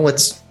them. Well,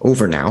 it's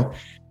over now,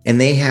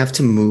 and they have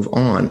to move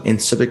on,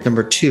 and subject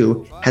number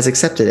 2 has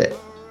accepted it.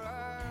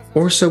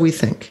 Or so we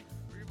think.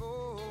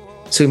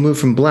 So we move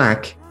from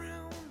Black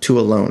to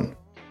Alone.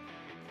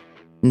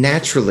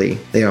 Naturally,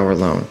 they are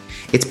alone.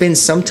 It's been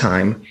some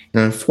time,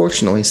 and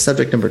unfortunately,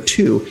 subject number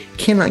 2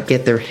 cannot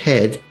get their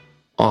head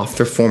off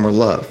their former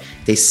love.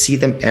 They see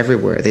them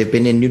everywhere. They've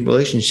been in new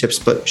relationships,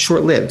 but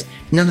short-lived.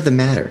 None of them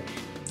matter.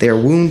 They are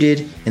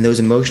wounded, and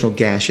those emotional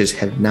gashes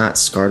have not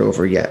scarred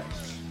over yet.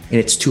 And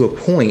it's to a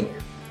point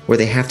where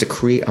they have to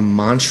create a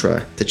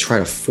mantra to try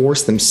to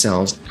force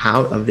themselves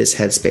out of this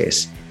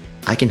headspace.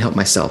 I can help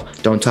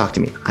myself. Don't talk to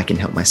me. I can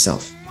help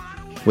myself.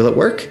 Will it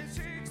work?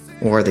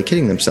 Or are they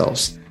kidding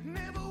themselves?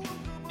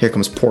 Here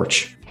comes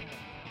Porch.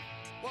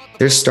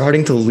 They're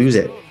starting to lose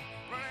it.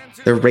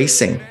 They're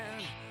racing,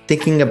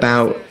 thinking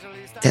about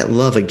that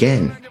love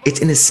again. It's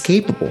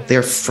inescapable. They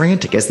are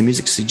frantic, as the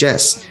music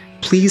suggests.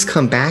 Please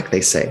come back,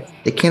 they say.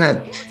 They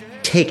cannot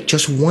take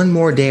just one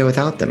more day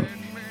without them.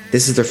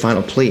 This is their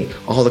final plea.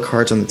 All the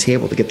cards on the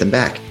table to get them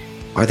back.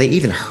 Are they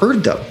even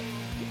heard, though?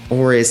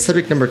 Or is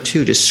subject number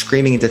 2 just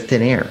screaming into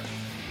thin air?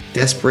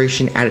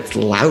 Desperation at its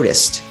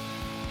loudest.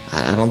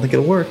 I don't think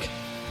it'll work.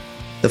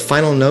 The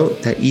final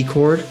note, that E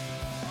chord,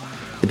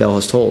 the bell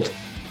has tolled.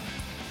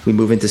 We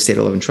move into State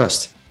of Love and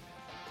Trust.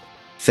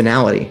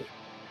 Finality.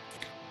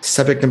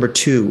 Subject number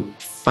 2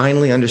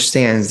 finally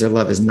understands their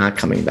love is not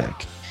coming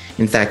back.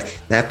 In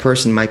fact, that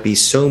person might be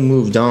so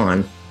moved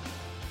on,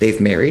 they've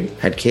married,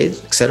 had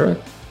kids, etc.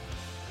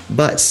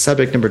 But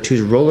subject number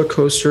 2's roller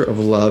coaster of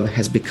love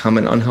has become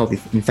an unhealthy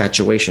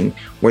infatuation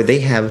where they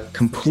have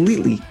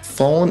completely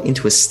fallen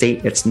into a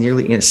state that's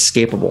nearly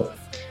inescapable.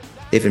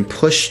 They've been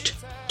pushed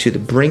to the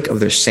brink of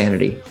their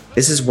sanity.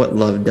 This is what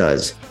love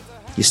does.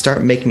 You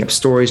start making up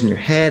stories in your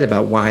head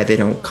about why they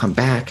don't come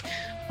back,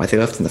 why they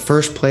left in the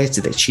first place.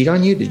 Did they cheat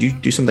on you? Did you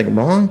do something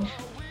wrong?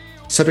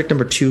 Subject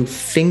number 2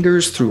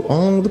 fingers through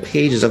all the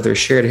pages of their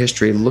shared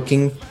history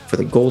looking for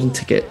the golden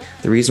ticket,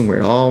 the reason where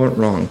it all went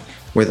wrong,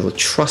 where the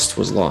trust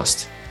was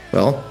lost.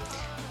 Well,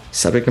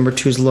 subject number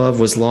 2's love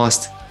was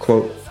lost,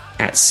 quote,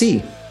 at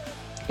sea.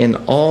 And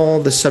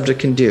all the subject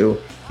can do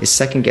is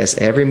second guess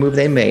every move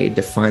they made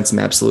to find some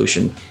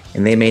absolution,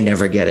 and they may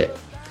never get it.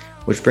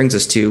 Which brings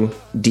us to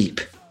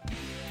Deep.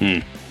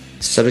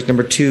 Subject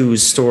number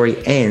 2's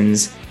story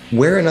ends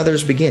where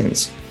another's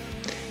begins.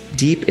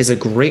 Deep is a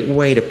great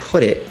way to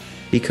put it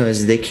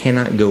because they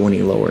cannot go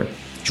any lower.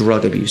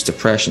 Drug abuse,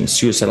 depression,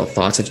 suicidal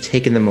thoughts have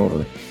taken them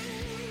over.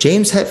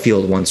 James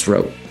Hetfield once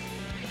wrote,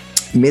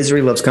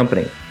 "Misery loves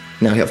company."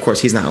 Now, of course,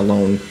 he's not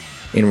alone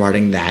in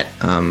writing that,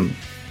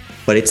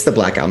 but it's the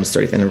Black Album's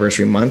 30th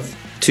anniversary month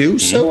too,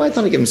 so I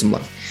thought I'd give him some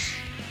love.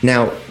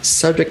 Now,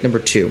 subject number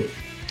 2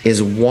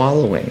 is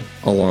wallowing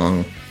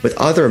along with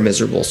other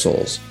miserable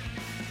souls.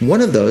 One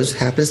of those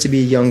happens to be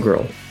a young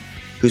girl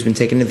who's been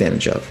taken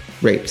advantage of,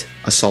 raped,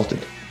 assaulted.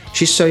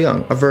 She's so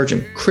young, a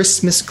virgin,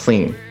 Christmas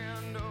clean,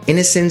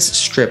 innocence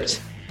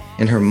stripped,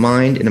 and her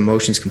mind and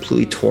emotions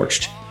completely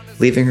torched,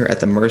 leaving her at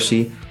the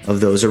mercy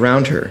of those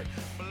around her.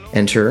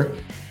 Enter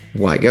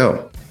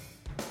Wygo.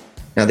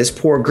 Now, this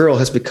poor girl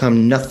has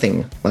become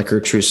nothing like her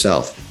true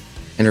self,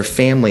 and her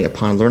family,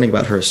 upon learning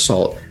about her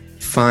assault,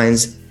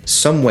 finds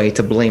some way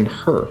to blame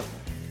her.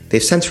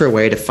 They've sent her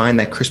away to find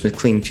that Christmas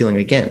clean feeling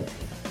again.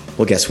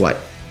 Well, guess what?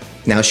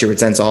 Now she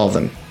resents all of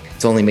them.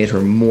 It's only made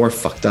her more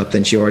fucked up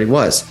than she already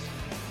was.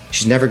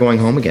 She's never going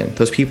home again.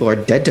 Those people are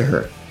dead to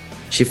her.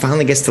 She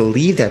finally gets to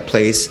leave that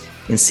place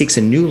and seeks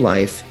a new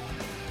life,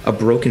 a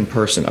broken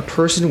person, a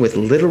person with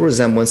little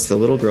resemblance to the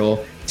little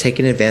girl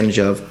taken advantage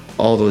of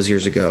all those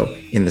years ago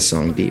in the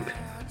song Beep.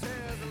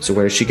 So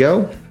where does she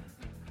go?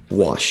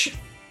 Wash.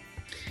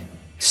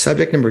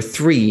 Subject number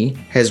 3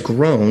 has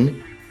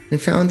grown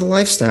and found the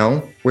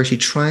lifestyle where she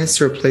tries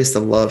to replace the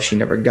love she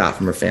never got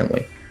from her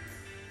family.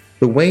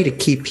 The way to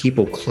keep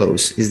people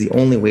close is the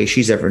only way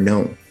she's ever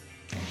known.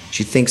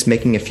 She thinks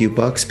making a few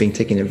bucks being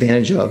taken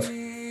advantage of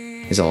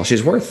is all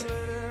she's worth.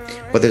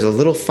 But there's a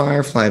little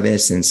firefly of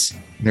innocence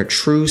and her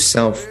true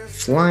self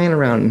flying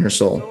around in her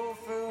soul.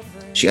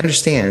 She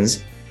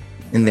understands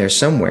in there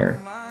somewhere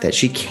that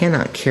she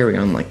cannot carry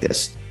on like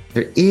this.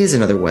 There is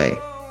another way.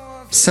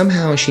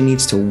 Somehow she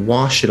needs to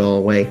wash it all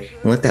away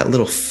and let that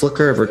little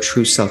flicker of her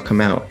true self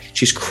come out.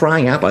 She's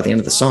crying out by the end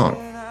of the song.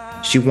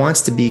 She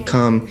wants to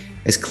become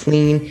as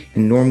clean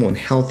and normal and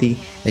healthy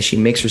as she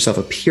makes herself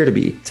appear to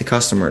be to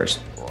customers.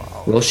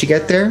 Will she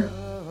get there?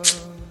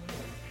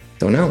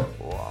 Don't know.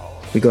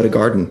 We go to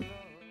Garden.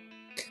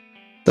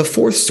 The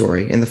 4th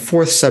story and the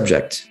 4th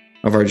subject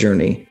of our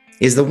journey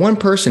is the one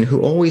person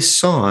who always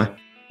saw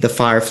the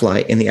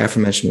firefly in the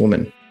aforementioned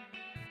woman.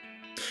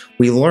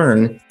 We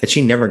learn that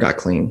she never got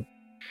clean.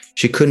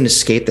 She couldn't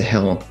escape the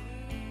hell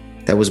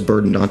that was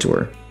burdened onto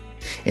her.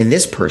 And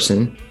this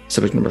person,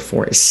 subject number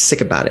 4, is sick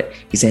about it.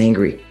 He's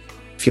angry,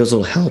 feels a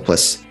little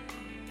helpless,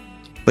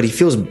 but he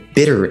feels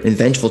bitter and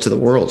vengeful to the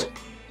world.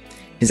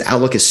 His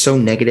outlook is so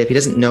negative, he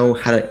doesn't know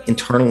how to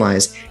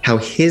internalize how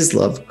his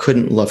love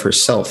couldn't love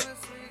herself.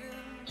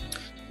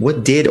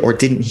 What did or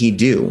didn't he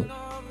do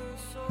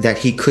that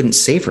he couldn't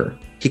save her?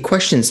 He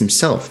questions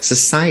himself,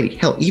 society,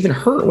 hell, even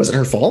her. Was it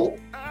her fault?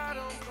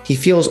 He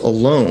feels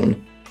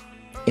alone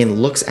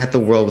and looks at the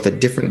world with a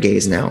different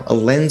gaze now, a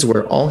lens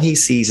where all he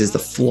sees is the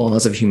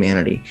flaws of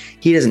humanity.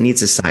 He doesn't need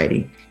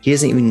society. He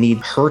doesn't even need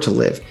her to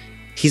live.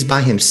 He's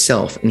by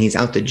himself and he's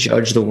out to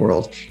judge the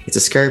world. It's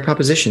a scary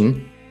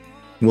proposition.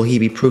 Will he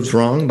be proved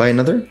wrong by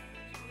another?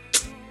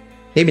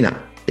 Maybe not,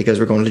 because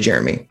we're going to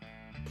Jeremy.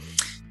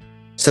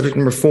 Subject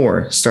number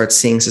 4 starts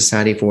seeing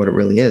society for what it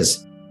really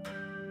is.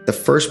 The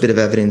first bit of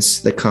evidence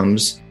that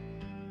comes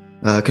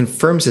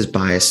confirms his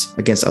bias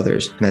against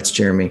others, and that's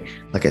Jeremy.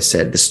 Like I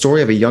said, the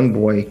story of a young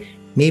boy,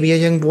 maybe a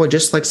young boy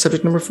just like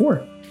subject number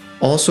 4,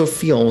 also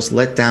feels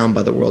let down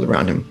by the world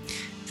around him.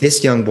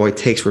 This young boy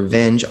takes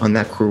revenge on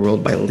that cruel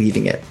world by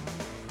leaving it.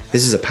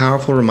 This is a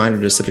powerful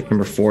reminder to subject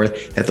number 4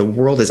 that the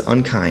world is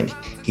unkind.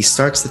 He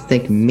starts to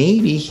think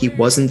maybe he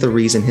wasn't the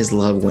reason his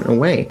love went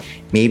away.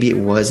 Maybe it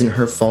wasn't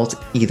her fault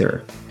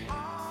either.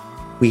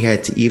 We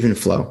head to Even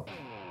Flow.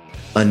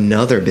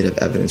 Another bit of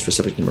evidence for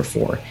subject number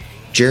 4.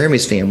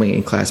 Jeremy's family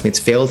and classmates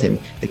failed him.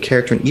 The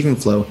character in Even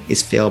Flow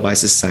is failed by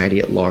society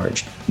at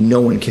large.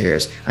 No one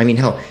cares. I mean,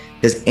 hell,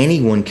 does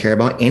anyone care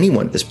about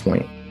anyone at this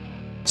point?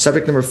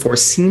 Subject number 4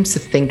 seems to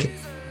think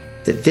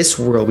that this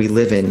world we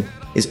live in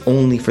is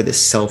only for the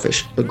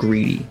selfish, the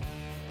greedy.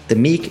 The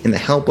meek and the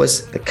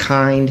helpless, the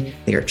kind,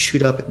 they are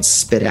chewed up and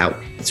spit out.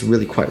 It's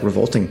really quite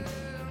revolting.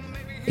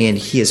 And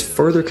he is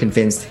further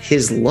convinced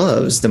his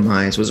love's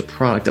demise was a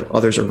product of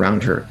others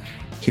around her.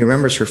 He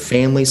remembers her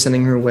family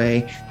sending her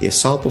away, the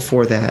assault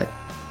before that.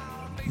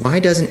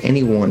 Why doesn't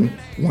anyone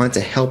want to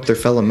help their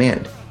fellow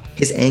man?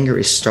 His anger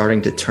is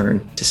starting to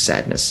turn to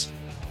sadness.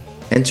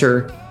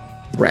 Enter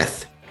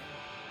Breath.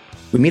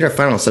 We meet our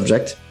final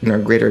subject in our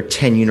greater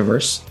 10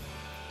 universe.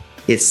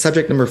 It's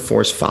subject number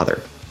 4's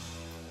father.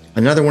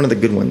 Another one of the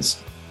good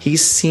ones.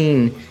 He's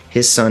seen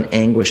his son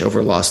anguish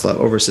over lost love,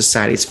 over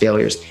society's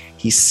failures.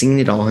 He's seen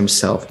it all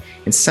himself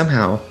and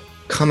somehow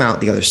come out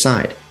the other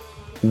side.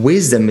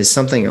 Wisdom is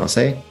something else,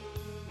 eh?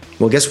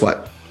 Well, guess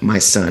what, my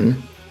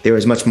son? There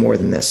is much more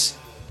than this.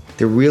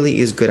 There really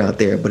is good out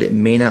there, but it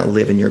may not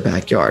live in your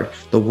backyard.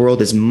 The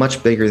world is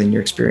much bigger than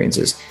your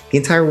experiences. The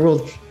entire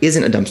world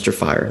isn't a dumpster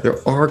fire.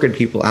 There are good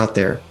people out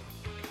there.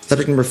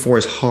 Subject number 4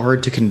 is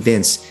hard to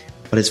convince,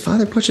 but his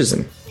father pushes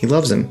him. He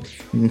loves him.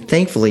 And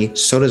thankfully,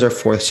 so does our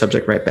 4th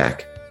subject right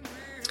back.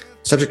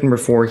 Subject number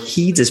 4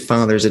 heeds his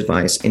father's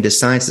advice and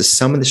decides to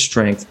summon the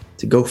strength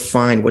to go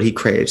find what he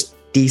craves.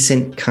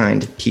 Decent,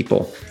 kind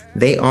people.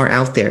 They are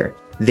out there.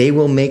 They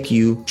will make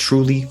you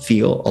truly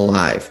feel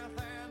alive.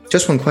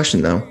 Just one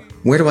question though.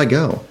 Where do I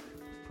go?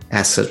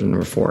 Asks subject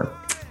number 4.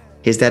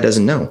 His dad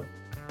doesn't know,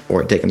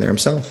 or take him there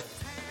himself.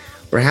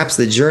 Perhaps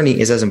the journey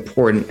is as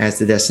important as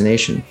the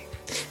destination.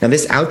 Now,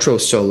 this outro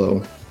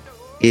solo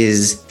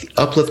is the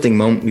uplifting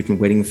moment we've been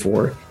waiting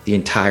for the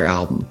entire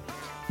album.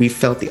 We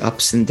felt the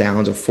ups and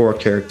downs of 4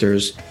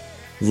 characters,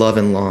 love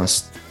and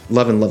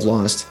love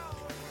lost,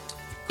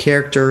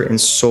 character and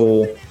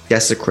soul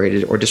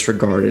desecrated or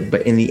disregarded,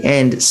 but in the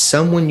end,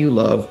 someone you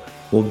love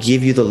will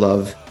give you the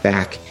love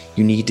back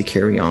you need to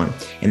carry on.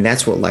 And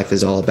that's what life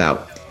is all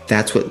about.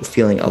 That's what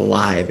feeling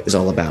alive is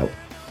all about.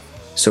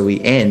 So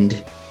we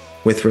end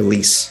with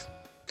Release.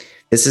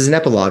 This is an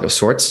epilogue of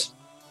sorts.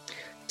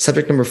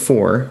 Subject number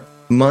 4,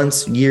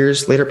 months,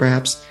 years later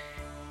perhaps,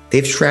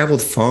 they've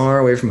traveled far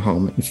away from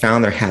home and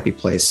found their happy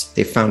place.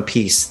 They found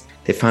peace.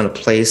 They found a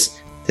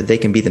place that they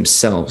can be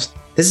themselves.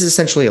 This is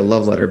essentially a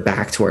love letter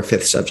back to our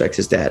 5th subject,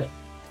 his dad.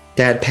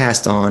 Dad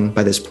passed on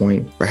by this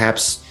point.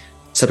 Perhaps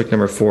subject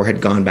number 4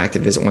 had gone back to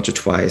visit once or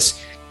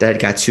twice. Dad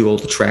got too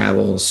old to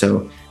travel,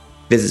 so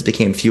visits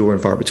became fewer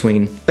and far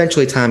between.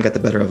 Eventually, time got the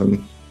better of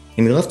him,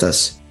 and he left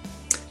us.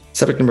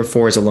 Subject number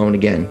 4 is alone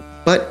again,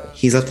 but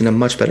he's left in a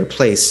much better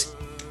place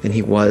than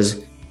he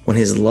was when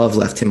his love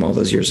left him all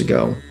those years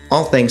ago.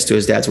 All thanks to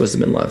his dad's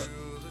wisdom and love.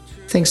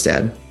 Thanks,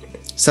 Dad.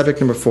 Subject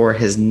number 4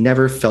 has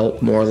never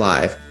felt more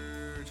alive.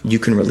 You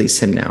can release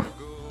him now.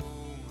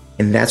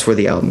 And that's where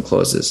the album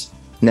closes.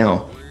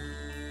 Now,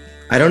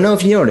 I don't know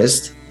if you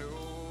noticed,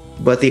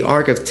 but the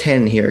arc of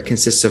 10 here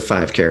consists of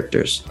 5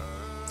 characters.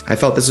 I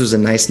felt this was a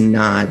nice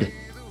nod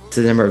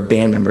to the number of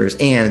band members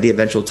and the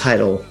eventual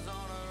title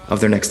of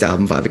their next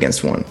album, 5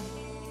 Against 1.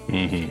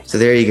 Mm-hmm. So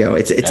there you go.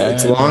 It's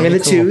long in the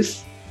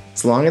tooth.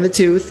 It's long in the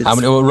tooth.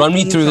 Run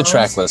me through the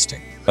track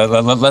listing.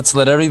 Let's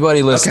let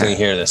everybody listening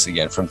hear this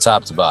again from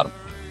top to bottom.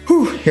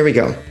 Here we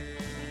go.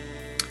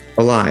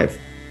 Alive,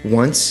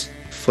 Once,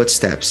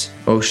 Footsteps,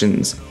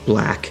 Oceans,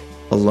 Black,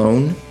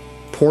 Alone,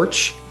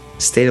 Porch,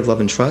 State of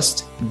Love and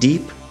Trust,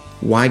 Deep,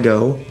 Why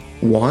Go,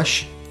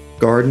 Wash,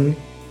 Garden,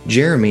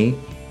 Jeremy,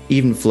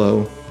 Even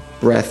Flow,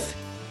 Breath,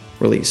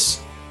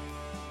 Release.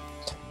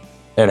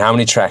 And how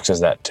many tracks is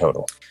that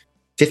total?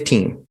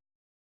 15.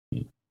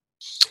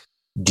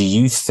 Do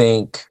you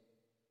think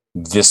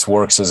this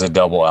works as a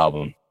double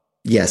album?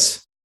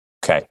 Yes.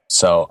 Okay.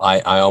 So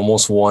I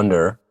almost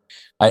wonder,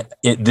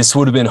 this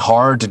would have been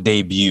hard to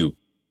debut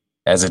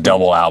as a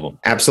double album.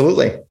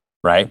 Absolutely.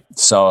 Right?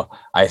 So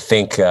I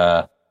think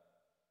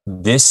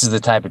this is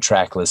the type of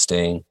track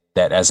listing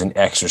that, as an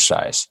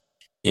exercise,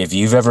 if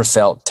you've ever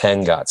felt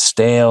 10 got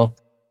stale,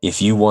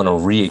 if you want to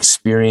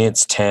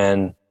re-experience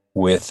 10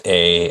 with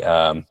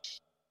a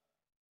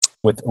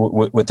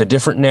with a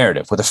different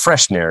narrative, with a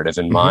fresh narrative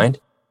in mind,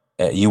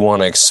 you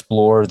want to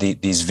explore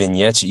these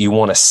vignettes, you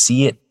want to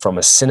see it from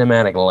a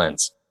cinematic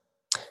lens,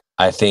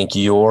 I think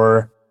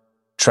your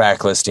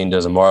track listing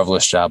does a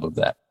marvelous job of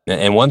that.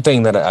 And one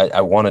thing that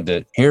I wanted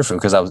to hear from,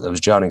 because I was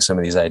jotting some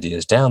of these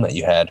ideas down that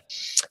you had,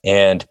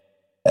 and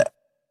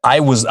I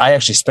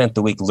actually spent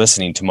the week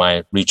listening to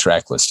my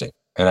retrack listing,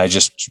 and I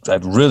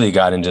really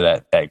got into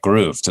that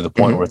groove to the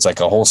point where it's like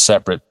a whole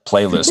separate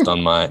playlist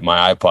on my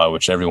iPod,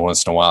 which every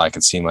once in a while I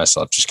could see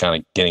myself just kind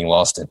of getting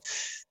lost in.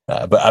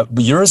 But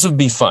yours would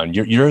be fun.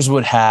 Yours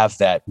would have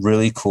that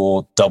really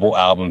cool double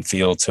album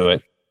feel to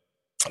it,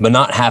 but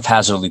not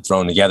haphazardly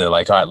thrown together.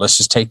 Like, all right, let's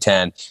just take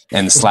 10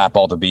 and slap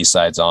all the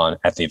B-sides on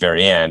at the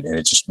very end, and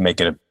it just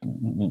make it a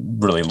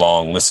really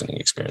long listening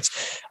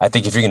experience. I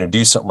think if you're going to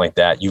do something like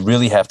that, you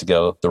really have to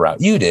go the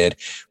route you did,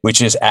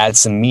 which is add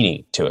some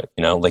meaning to it.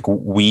 Like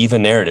weave a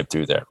narrative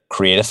through there,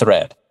 create a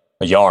thread,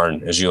 a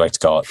yarn, as you like to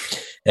call it.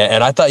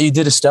 And I thought you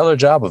did a stellar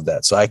job of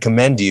that. So I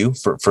commend you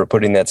for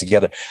putting that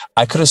together.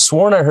 I could have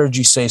sworn I heard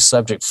you say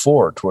subject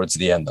 4 towards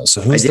the end, though.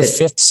 So who's the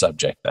 5th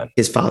subject then?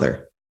 His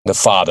father. The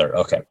father.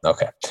 Okay.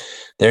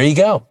 There you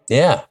go.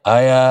 Yeah.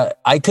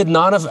 I could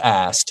not have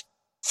asked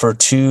for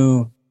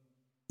 2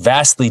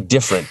 vastly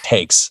different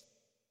takes.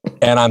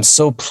 And I'm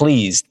so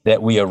pleased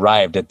that we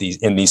arrived at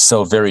in these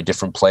so very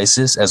different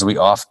places, as we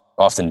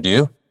often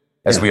do,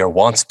 as we are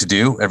wont to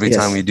do every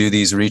time we do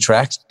these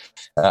retracks.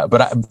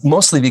 But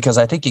mostly because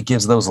I think it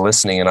gives those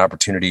listening an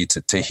opportunity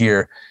to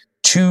hear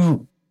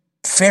 2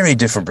 very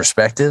different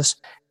perspectives.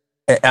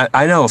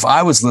 I know if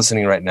I was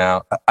listening right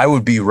now, I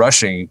would be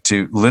rushing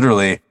to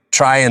literally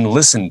try and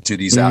listen to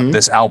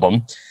this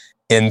album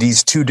in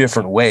these 2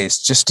 different ways,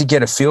 just to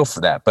get a feel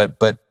for that.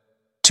 But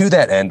to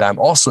that end, I'm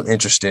also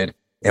interested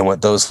in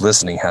what those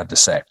listening have to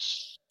say.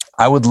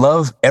 I would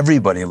love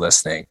everybody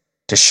listening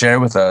to share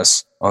with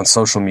us on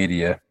social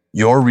media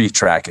your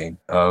retracking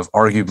of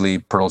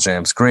arguably Pearl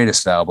Jam's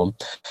greatest album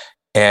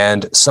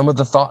and some of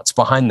the thoughts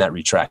behind that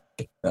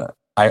retracking.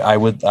 I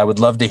would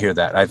love to hear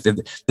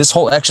that. This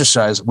whole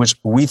exercise, which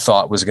we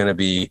thought was going to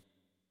be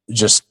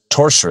just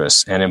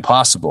torturous and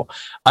impossible,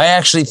 I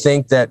actually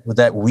think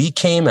that we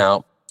came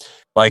out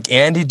like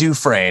Andy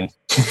Dufresne,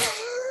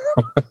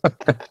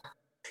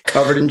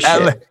 covered in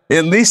shit.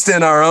 At least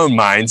in our own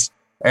minds,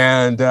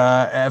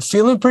 and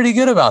feeling pretty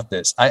good about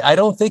this. I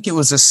don't think it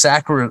was as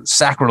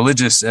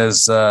sacrilegious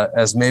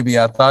as maybe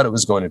I thought it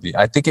was going to be.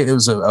 I think it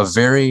was a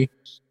very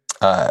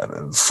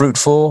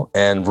fruitful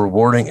and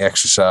rewarding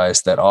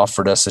exercise that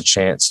offered us a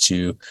chance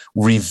to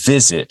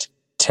revisit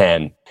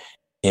 10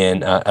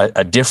 in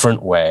a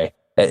different way.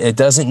 It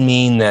doesn't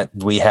mean that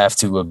we have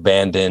to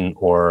abandon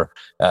or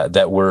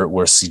that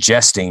we're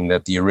suggesting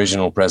that the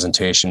original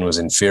presentation was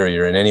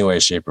inferior in any way,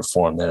 shape, or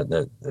form.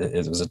 That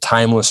it was a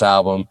timeless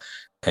album,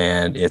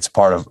 and it's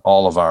part of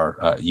all of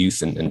our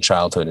youth and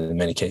childhood in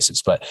many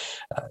cases. But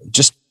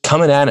just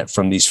coming at it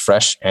from these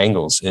fresh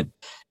angles, it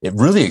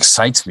really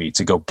excites me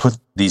to go put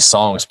these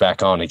songs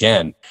back on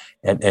again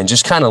and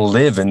just kind of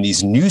live in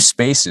these new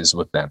spaces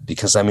with them.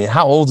 Because, I mean,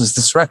 how old is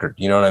this record?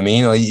 You know what I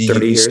mean? Like,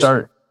 you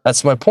start,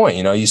 that's my point.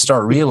 You know, you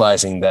start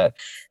realizing that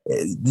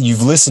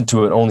you've listened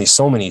to it only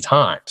so many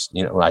times.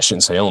 You know, I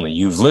shouldn't say only,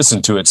 you've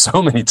listened to it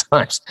so many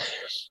times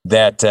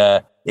that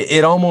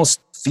it almost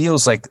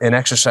feels like an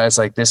exercise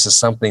like this is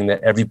something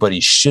that everybody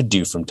should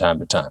do from time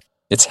to time.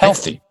 It's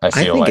healthy, I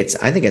think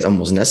it's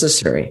almost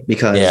necessary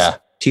because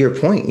to your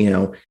point, you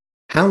know,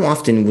 how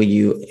often will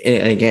you,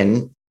 and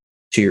again,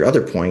 to your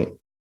other point,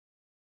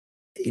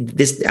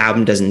 this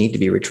album doesn't need to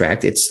be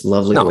retracted. It's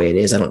lovely the way it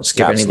is. I don't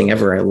skip anything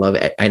ever. I love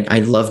it. I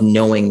love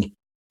knowing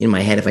in my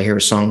head, if I hear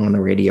a song on the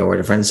radio or at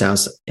a friend's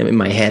house, in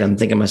my head, I'm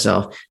thinking to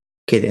myself,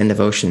 okay, the end of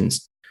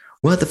Oceans.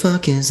 What the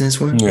fuck is this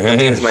word? I'm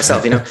thinking to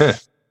myself, you know?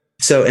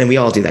 So, and we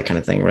all do that kind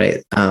of thing,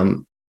 right?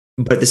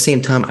 But at the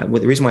same time,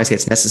 the reason why I say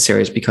it's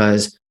necessary is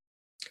because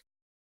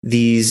I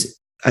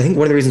think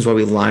one of the reasons why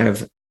we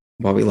love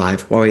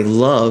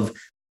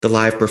the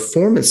live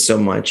performance so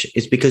much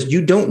is because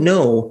you don't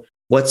know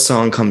what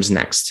song comes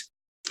next.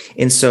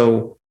 And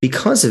so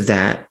because of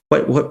that,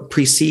 what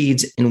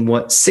precedes and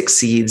what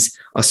succeeds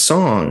a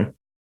song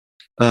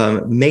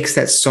makes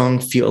that song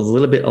feel a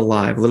little bit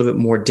alive, a little bit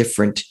more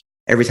different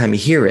every time you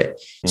hear it.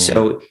 Mm-hmm.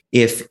 So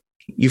if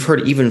you've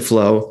heard Even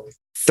Flow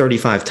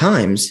 35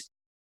 times,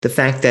 the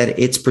fact that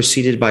it's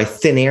preceded by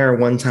Thin Air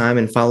one time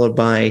and followed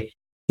by,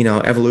 you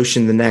know,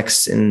 Evolution the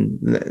next, and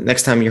the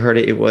next time you heard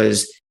it, it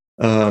was,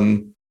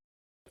 you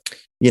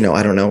know,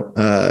 I don't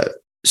know,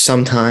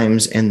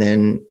 Sometimes, and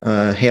then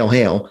Hail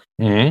Hail.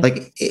 Mm-hmm.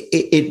 Like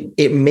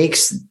it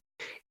makes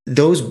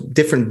those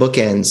different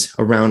bookends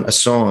around a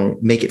song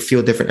make it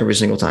feel different every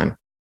single time.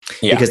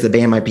 Yeah. Because the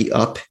band might be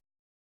up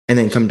and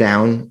then come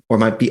down, or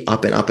might be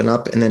up and up and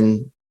up and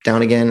then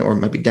down again, or it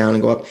might be down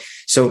and go up.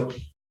 So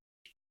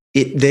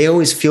they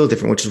always feel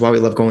different, which is why we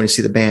love going to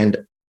see the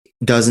band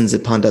dozens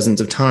upon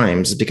dozens of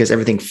times, because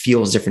everything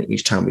feels different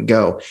each time we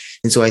go.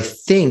 And so I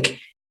think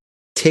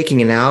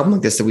taking an album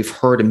like this that we've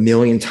heard a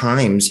million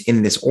times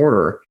in this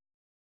order,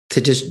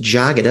 to just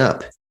jog it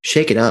up,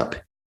 shake it up,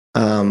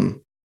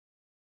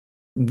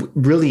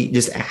 really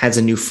just adds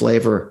a new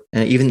flavor.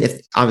 And even if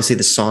obviously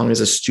the song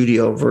is a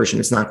studio version,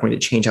 it's not going to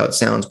change how it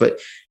sounds, but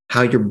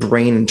how your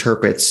brain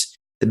interprets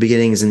the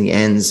beginnings and the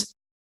ends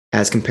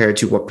as compared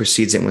to what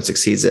precedes it and what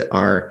succeeds it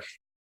are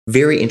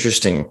very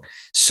interesting.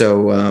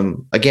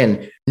 So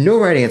again, no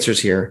right answers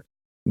here,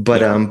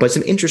 but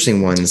some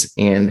interesting ones.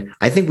 And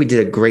I think we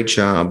did a great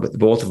job,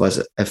 both of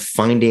us, of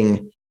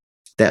finding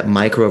that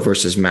micro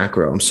versus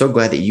macro. I'm so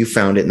glad that you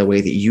found it in the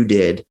way that you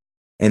did.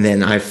 And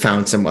then I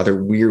found some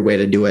other weird way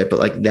to do it, but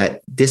like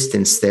that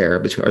distance there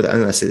between, or I'm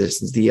going to say this,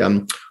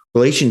 the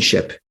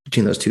relationship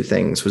between those two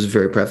things was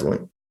very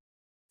prevalent.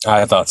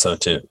 I thought so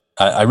too.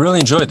 I really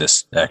enjoyed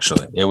this.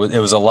 Actually, it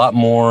was a lot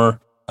more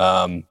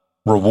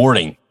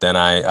rewarding than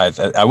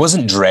I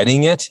wasn't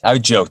dreading it. I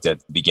joked at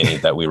the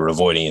beginning that we were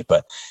avoiding it,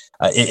 but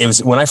it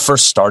was when I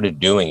first started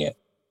doing it.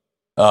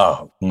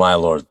 Oh my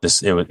Lord,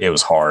 it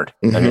was hard.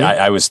 Mm-hmm. I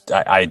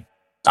mean,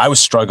 I was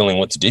struggling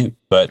what to do,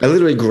 but I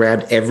literally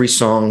grabbed every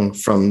song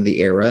from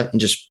the era and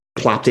just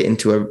plopped it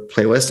into a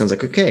playlist. And I was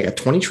like, okay, I got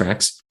 20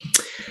 tracks.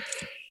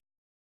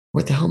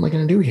 What the hell am I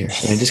going to do here?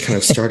 And I just kind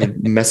of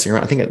started messing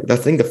around. I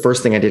think the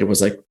first thing I did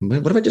was like,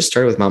 what if I just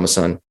started with Mama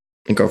Son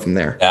and go from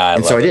there? Yeah,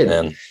 and so I did.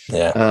 Man.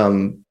 Yeah.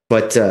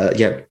 But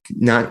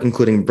not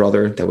including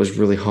Brother. That was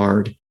really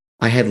hard.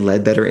 I had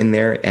Ledbetter in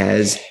there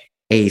as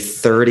a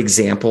third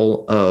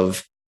example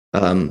of,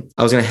 I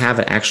was going to have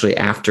it actually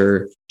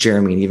after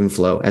Jeremy and Even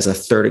Flow as a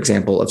third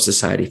example of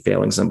society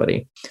failing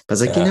somebody. But I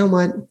was like, you know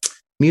what?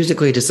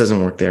 Musically, it just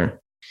doesn't work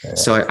there. Yeah.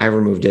 So I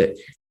removed it.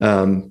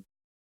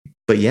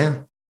 But yeah.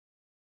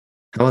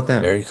 How about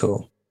that? Very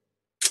cool.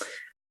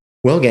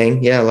 Well,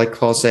 gang, like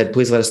Paul said,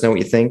 please let us know what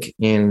you think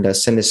and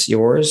send us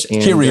yours.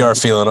 And here we are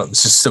feeling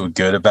just so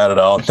good about it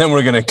all. And then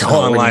we're going to go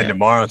online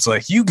tomorrow. It's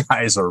like, you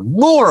guys are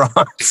morons.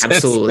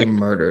 Absolutely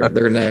murdered.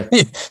 They're going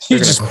to. You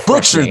just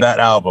butchered that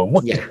album.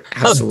 Yeah,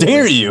 how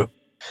dare you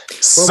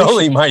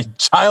sully my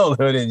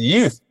childhood and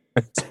youth?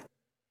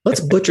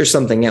 Let's butcher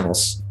something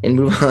else and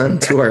move on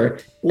to our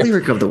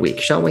lyric of the week,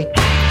 shall we?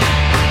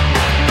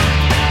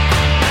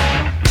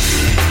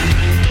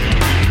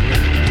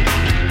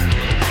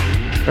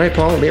 All right,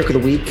 Paul, lyric of the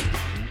week,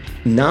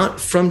 not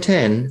from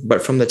 10,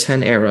 but from the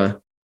 10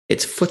 era.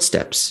 It's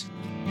Footsteps.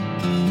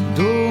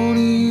 Don't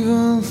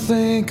even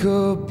think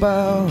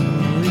about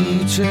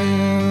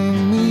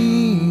reaching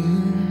me,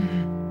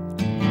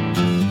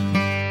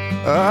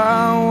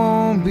 I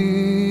won't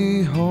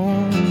be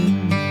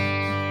home.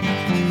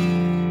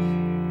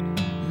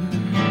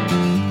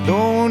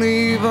 Don't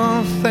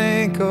even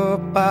think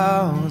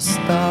about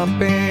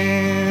stopping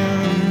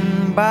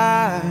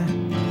by.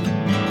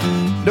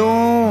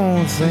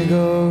 Don't think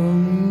of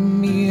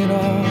me at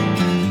all.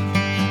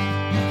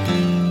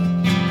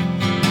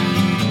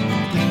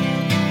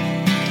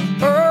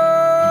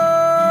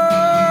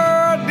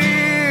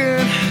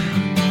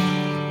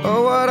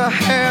 I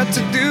had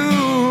to do.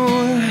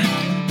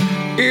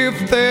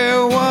 If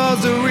there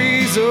was a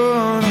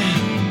reason,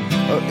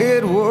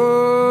 it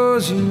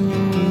was you.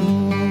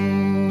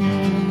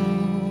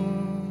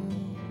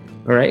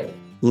 All right,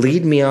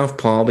 lead me off,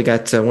 Paul. We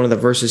got one of the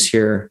verses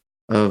here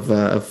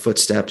of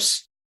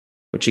Footsteps.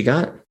 What you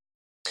got?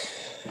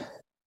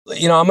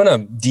 You know, I'm going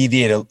to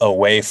deviate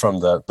away from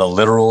the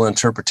literal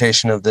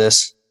interpretation of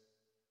this.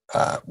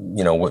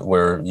 You know,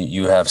 where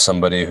you have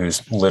somebody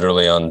who's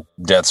literally on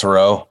death's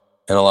row.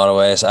 In a lot of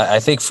ways, I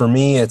think for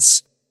me,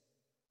 it's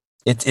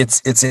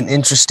an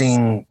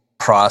interesting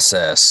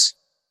process,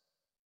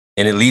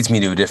 and it leads me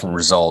to a different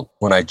result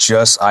when I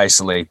just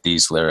isolate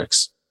these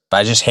lyrics. If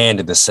I just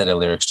handed this set of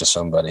lyrics to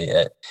somebody,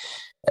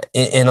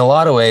 in a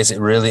lot of ways, it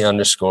really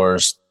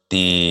underscores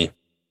the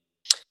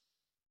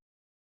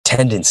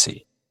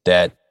tendency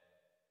that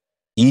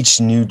each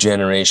new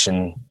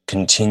generation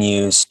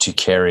continues to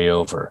carry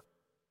over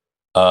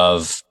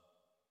of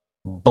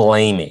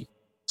blaming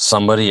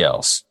somebody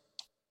else,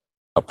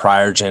 a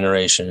prior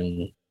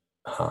generation,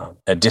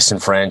 a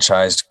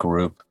disenfranchised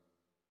group,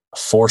 a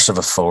force of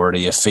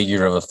authority, a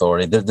figure of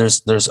authority.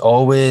 There's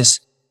always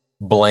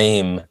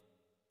blame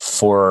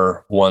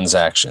for one's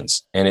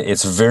actions, and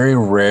it's very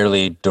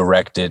rarely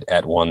directed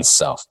at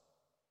oneself.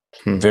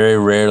 Very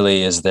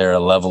rarely is there a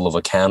level of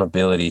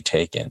accountability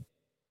taken,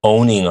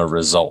 owning a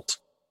result.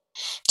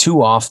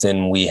 Too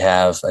often we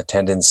have a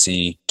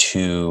tendency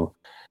to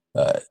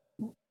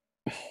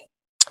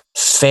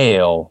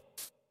fail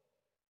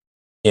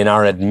in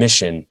our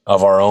admission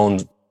of our own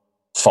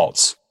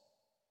faults,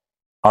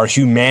 our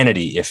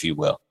humanity, if you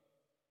will.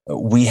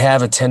 We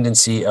have a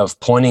tendency of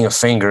pointing a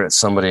finger at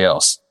somebody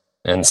else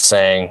and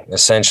saying,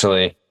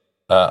 essentially,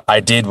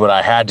 I did what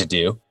I had to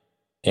do.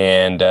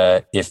 And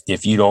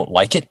if you don't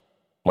like it,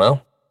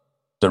 well,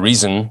 you're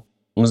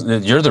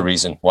the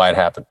reason why it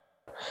happened.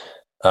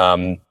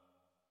 And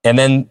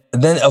then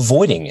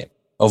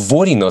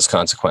avoiding those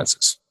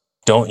consequences.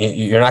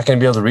 You're not going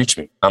to be able to reach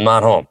me. I'm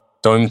not home.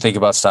 Don't even think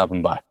about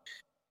stopping by.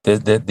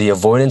 The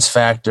avoidance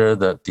factor,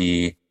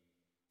 the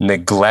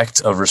neglect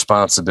of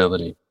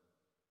responsibility.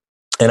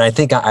 And I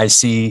think I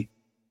see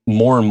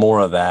more and more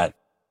of that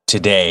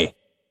today.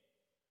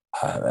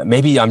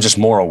 Maybe I'm just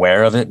more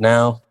aware of it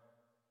now.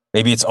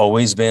 Maybe it's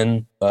always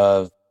been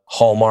a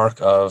hallmark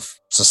of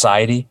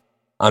society.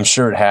 I'm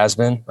sure it has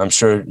been. I'm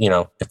sure,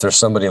 if there's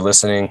somebody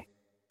listening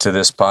to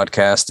this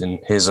podcast in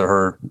his or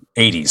her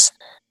 80s,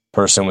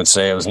 person would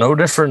say it was no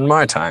different in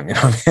my time.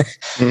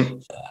 Mm-hmm.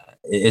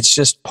 It's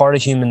just part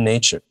of human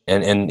nature,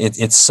 and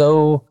it's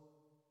so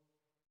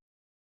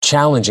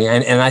challenging.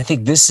 And I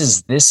think this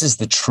is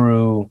the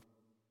true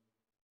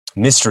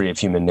mystery of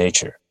human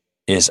nature,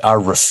 is our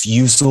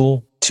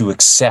refusal to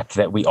accept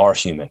that we are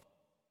human.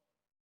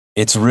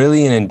 It's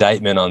really an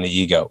indictment on the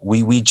ego.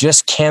 We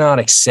just cannot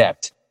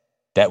accept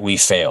that we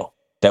fail,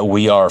 that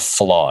we are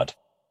flawed.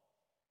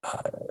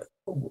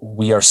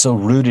 We are so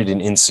rooted in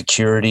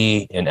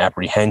insecurity, in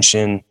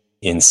apprehension,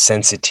 in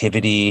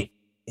sensitivity,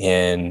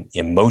 in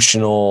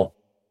emotional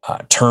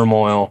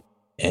turmoil,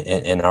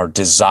 and our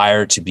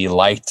desire to be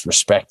liked,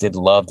 respected,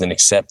 loved, and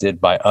accepted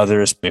by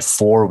others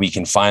before we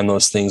can find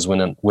those things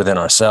within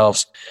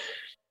ourselves.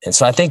 And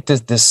so I think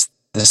that this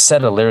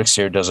set of lyrics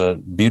here does a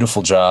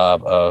beautiful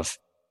job of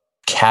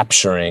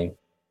capturing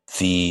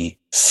the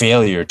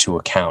failure to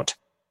account.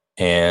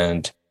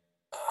 And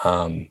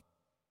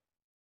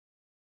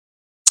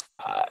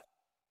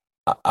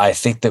I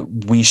think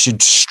that we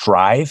should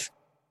strive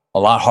a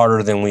lot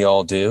harder than we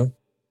all do.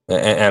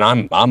 And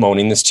I'm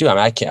owning this too. I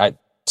mean,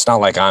 it's not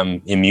like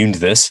I'm immune to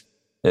this.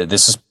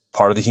 This is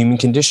part of the human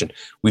condition.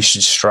 We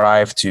should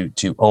strive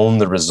to own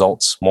the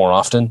results more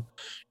often,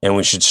 and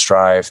we should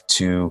strive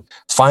to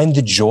find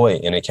the joy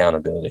in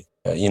accountability.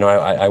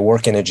 I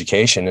work in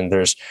education, and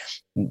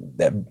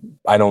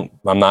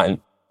I'm not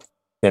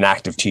an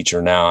active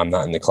teacher now. I'm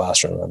not in the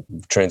classroom.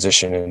 I'm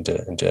transitioning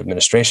into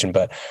administration,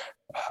 but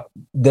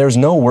there's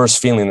no worse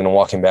feeling than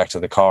walking back to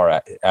the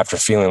car after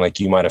feeling like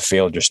you might have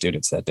failed your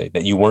students that day,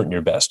 that you weren't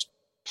your best.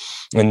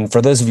 And for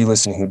those of you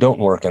listening who don't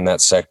work in that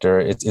sector,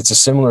 it's a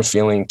similar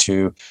feeling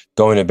to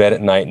going to bed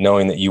at night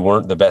knowing that you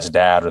weren't the best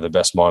dad or the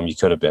best mom you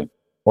could have been,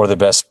 or the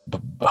best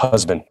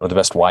husband or the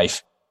best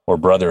wife or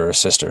brother or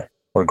sister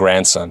or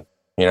grandson,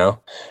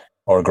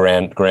 or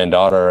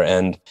granddaughter.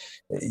 And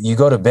you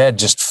go to bed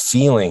just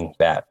feeling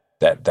that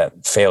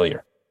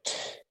failure.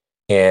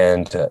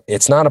 And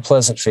it's not a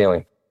pleasant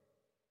feeling.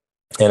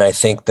 And I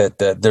think that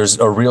there's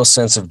a real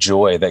sense of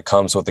joy that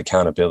comes with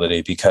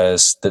accountability,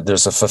 because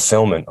there's a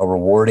fulfillment, a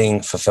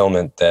rewarding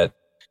fulfillment that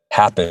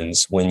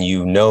happens when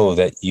you know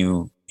that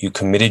you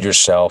committed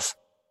yourself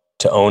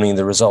to owning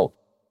the result,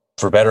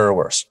 for better or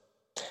worse.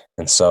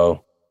 And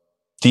so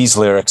these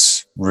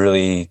lyrics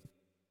really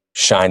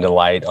shined a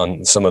light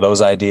on some of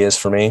those ideas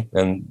for me.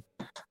 And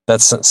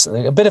that's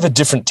a bit of a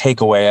different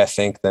takeaway, I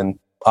think, than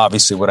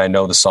obviously what I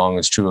know the song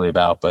is truly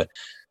about. But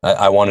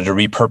I wanted to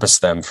repurpose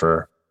them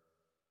for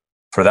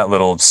that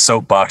little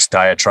soapbox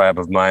diatribe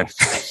of mine.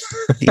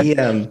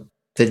 The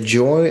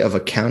joy of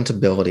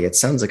accountability. It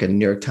sounds like a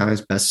New York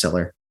Times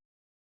bestseller.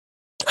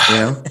 You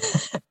know,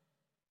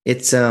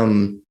 it's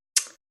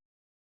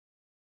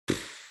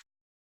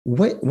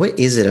what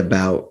is it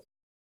about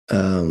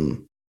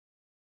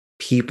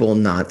people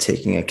not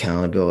taking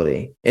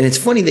accountability? And it's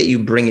funny that you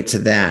bring it to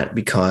that,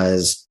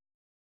 because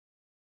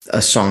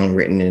a song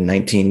written in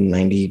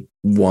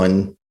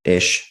 1991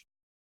 ish.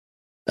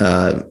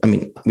 I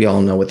mean, we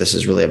all know what this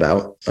is really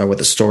about, or what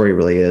the story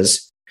really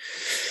is.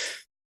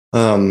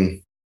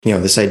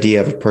 This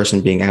idea of a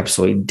person being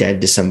absolutely dead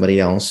to somebody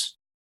else.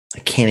 I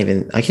can't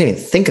even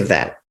think of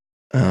that.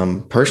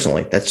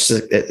 Personally,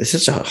 it's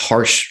such a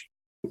harsh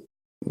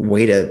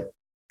way to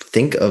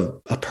think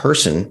of a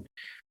person.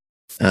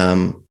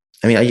 I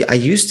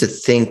used to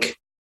think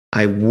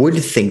I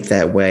would think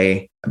that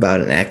way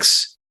about an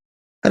ex.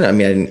 I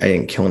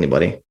didn't kill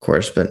anybody, of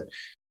course, but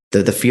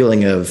the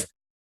feeling of,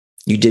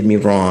 you did me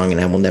wrong and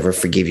I will never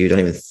forgive you. Don't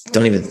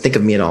even think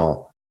of me at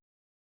all.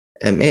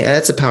 And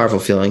that's a powerful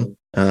feeling,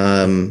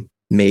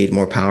 made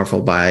more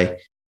powerful by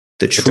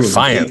the truth.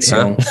 Defiance,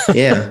 huh?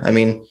 Yeah.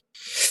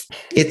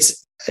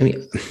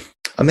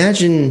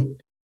 Imagine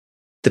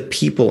the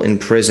people in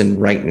prison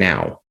right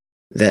now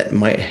that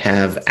might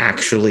have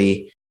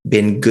actually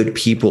been good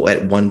people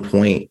at one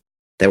point,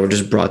 that were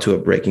just brought to a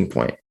breaking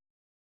point.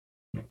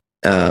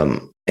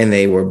 And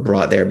they were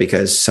brought there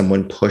because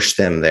someone pushed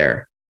them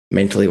there.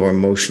 Mentally or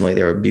emotionally,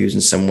 they were abused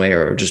in some way,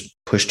 or just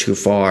pushed too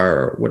far,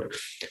 or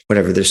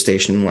whatever their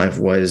station in life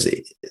was.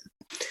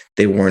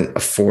 They weren't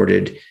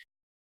afforded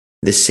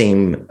the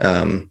same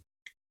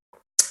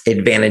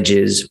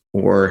advantages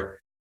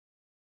or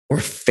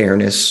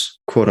fairness,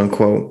 quote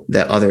unquote,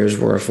 that others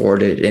were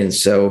afforded. And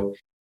so,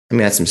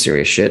 that's some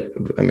serious shit.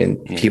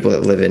 People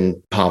that live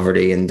in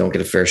poverty and don't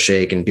get a fair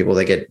shake, and people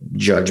that get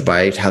judged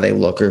by how they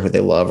look or who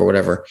they love or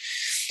whatever,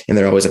 and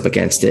they're always up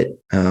against it.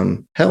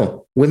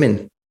 Hell,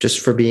 women, just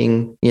for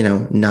being,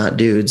 not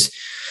dudes.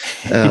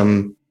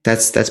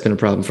 That's been a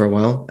problem for a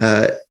while.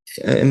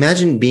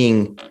 Imagine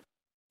being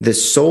the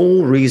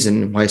sole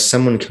reason why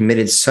someone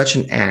committed such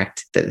an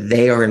act that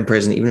they are in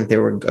prison, even if they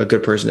were a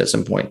good person at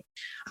some point.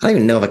 I don't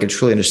even know if I could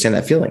truly understand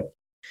that feeling.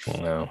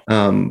 No.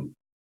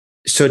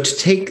 So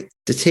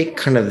to take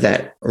kind of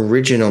that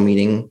original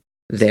meaning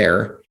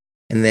there,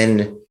 and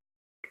then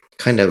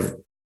kind of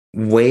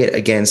weigh it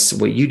against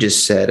what you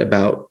just said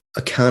about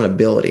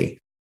accountability.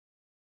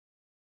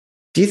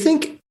 Do you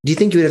think you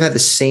would have had the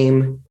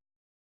same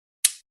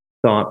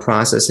thought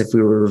process if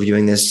we were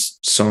reviewing this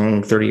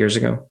song 30 years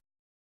ago?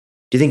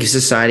 Do you think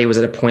society was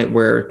at a point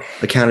where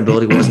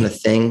accountability wasn't a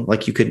thing,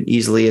 like you could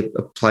easily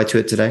apply to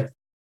it today?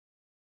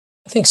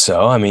 I think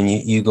so.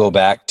 You go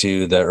back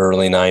to the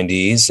early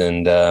 90s,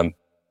 and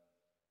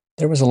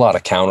there was a lot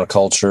of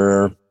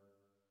counterculture.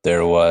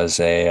 There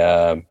was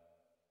I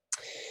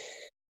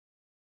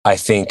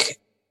think,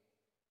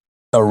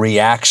 a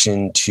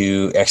reaction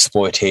to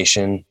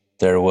exploitation.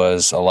 There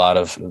was a lot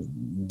of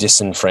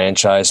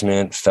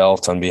disenfranchisement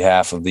felt on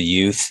behalf of the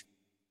youth.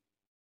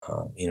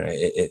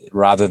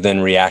 Rather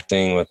than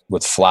reacting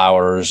with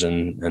flowers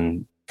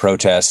and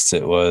protests,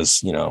 it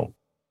was,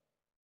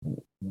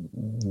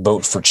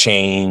 vote for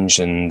change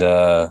and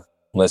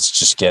let's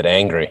just get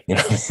angry,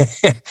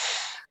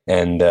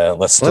 and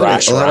let's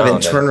thrash around. A lot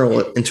of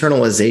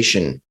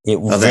internalization. It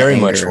very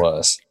much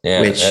was,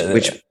 yeah.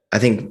 Which I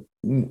think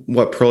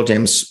what Pearl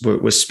Jam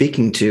was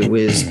speaking to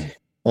is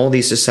all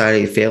these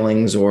society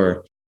failings,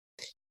 or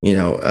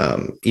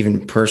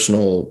even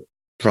personal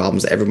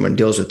problems that everyone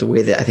deals with. The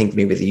way that I think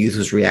maybe the youth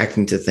was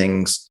reacting to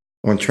things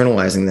or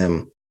internalizing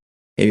them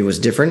maybe was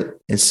different.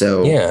 And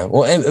so, yeah,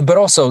 well, but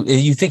also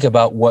you think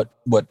about what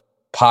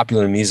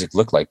popular music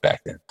looked like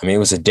back then. It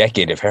was a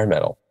decade of hair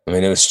metal.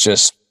 It was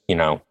just,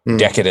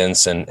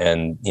 decadence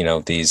and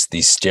these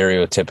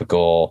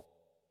stereotypical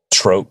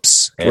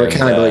tropes. Where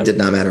accountability did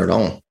not matter at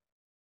all.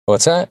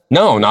 What's that?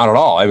 No, not at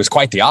all. It was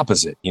quite the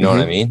opposite. You know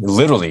what I mean?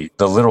 Literally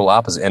the literal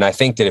opposite. And I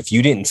think that if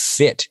you didn't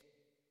fit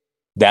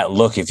that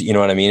look, if you know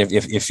what I mean,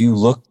 if you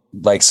look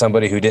like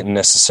somebody who didn't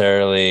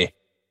necessarily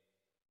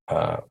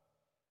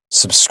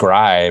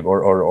subscribe,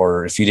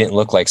 or if you didn't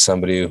look like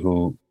somebody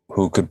who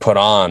could put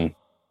on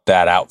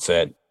that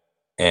outfit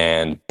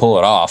and pull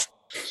it off,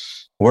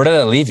 where did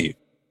that leave you?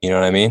 You know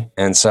what I mean?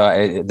 And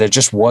so there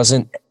just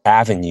wasn't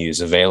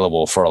avenues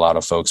available for a lot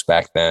of folks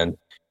back then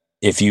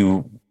if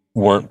you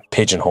weren't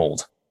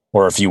pigeonholed,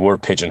 or if you were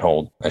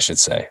pigeonholed, I should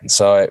say. And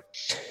so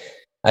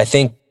I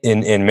think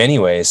in many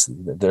ways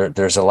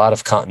there's a lot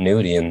of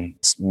continuity and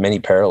many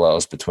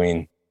parallels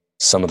between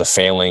some of the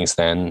failings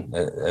then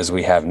as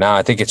we have now.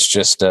 I think it's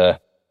just,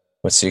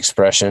 what's the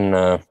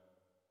expression?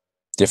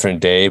 Different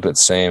day, but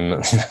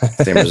same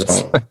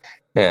result.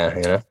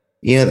 Yeah.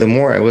 The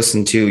more I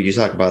listen to you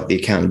talk about the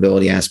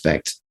accountability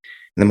aspect,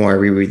 and the more I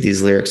reread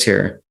these lyrics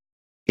here,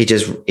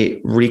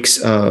 it reeks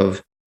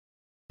of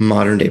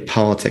modern day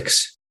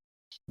politics.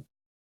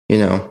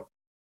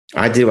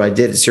 I did what I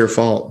did. It's your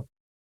fault.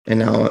 And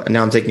now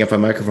I'm taking up my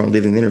microphone,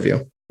 leaving the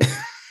interview.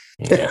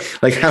 Yeah.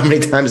 Like, how many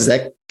times does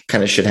that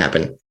kind of shit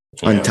happen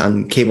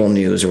on cable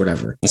news or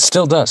whatever? It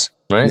still does,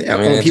 right? I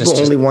mean, people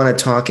only want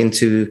to talk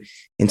into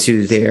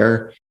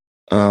their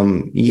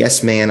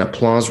yes man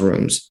applause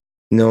rooms.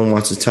 No one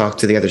wants to talk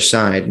to the other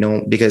side.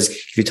 No, because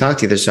if you talk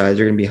to the other side,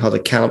 you're going to be held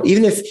accountable.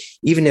 Even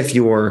if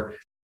you're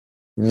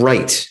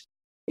right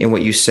in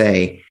what you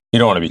say, you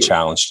don't want to be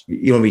challenged.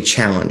 You want to be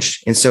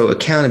challenged. And so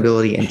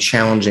accountability and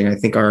challenging, I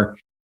think, are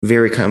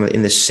very kind of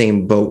in the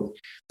same boat,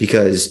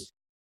 because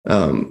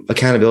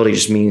accountability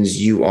just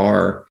means you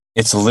are.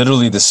 It's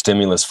literally the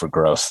stimulus for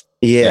growth.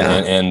 Yeah.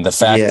 And the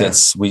fact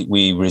that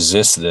we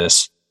resist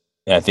this,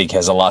 I think,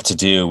 has a lot to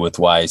do with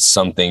why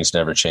some things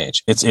never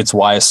change. It's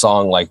why a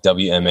song like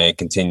WMA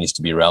continues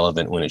to be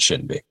relevant when it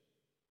shouldn't be.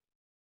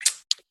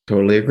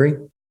 Totally agree.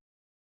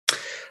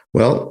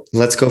 Well,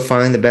 let's go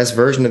find the best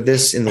version of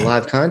this in the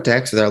live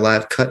context with our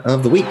live cut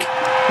of the week.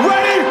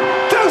 Ready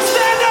to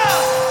stand up!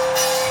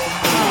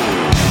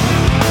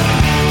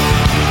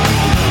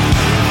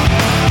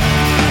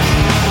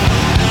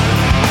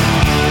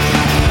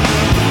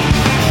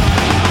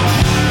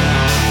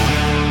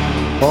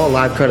 Paul,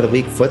 live cut of the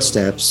week,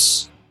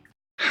 Footsteps.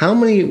 How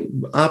many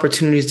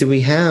opportunities did we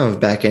have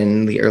back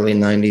in the early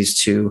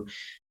 90s to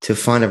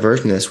find a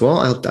version of this?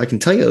 Well, I can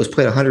tell you it was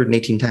played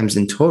 118 times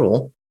in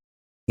total.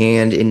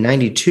 And in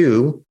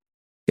 92,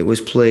 it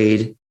was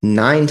played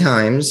 9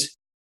 times.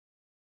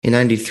 In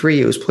 93,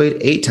 it was played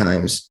 8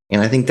 times.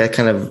 And I think that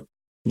kind of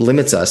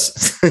limits us,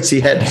 since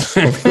you had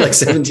only like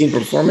 17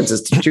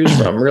 performances to choose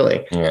from,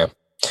 really. Yeah.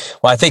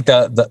 Well, I think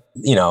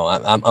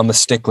I'm a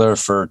stickler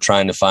for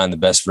trying to find the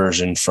best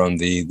version from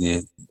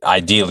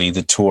ideally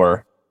the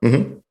tour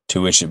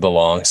to which it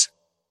belongs,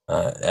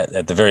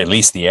 at the very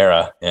least the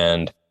era.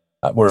 And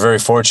we're very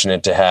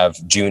fortunate to have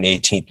June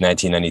 18th,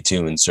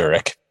 1992 in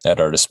Zurich at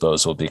our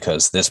disposal,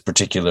 because this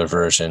particular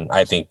version,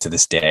 I think to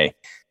this day,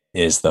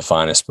 is the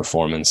finest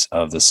performance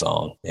of the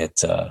song.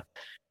 It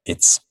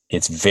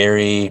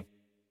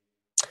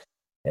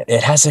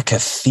has a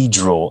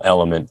cathedral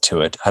element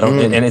to it.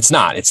 And it's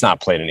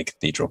not played in a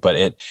cathedral,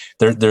 but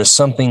there's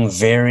something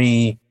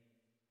very,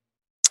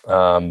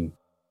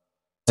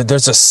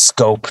 there's a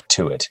scope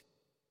to it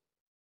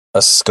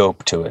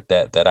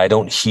that I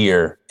don't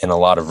hear in a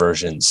lot of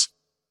versions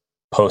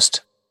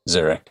post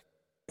Zurich.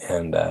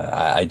 And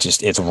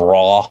it's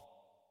raw,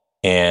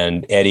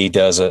 and Eddie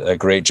does a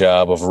great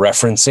job of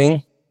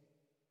referencing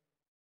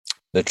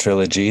the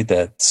trilogy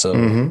that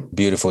so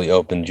beautifully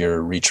opened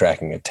your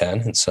retracking at 10.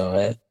 And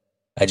so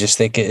I just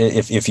think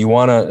if you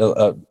want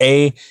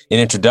an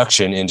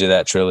introduction into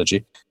that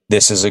trilogy,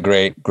 this is a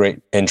great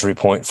entry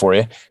point for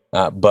you.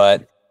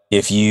 But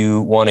if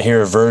you want to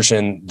hear a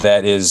version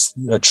that is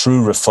a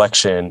true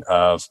reflection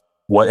of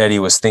what Eddie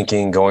was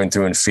thinking, going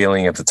through, and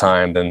feeling at the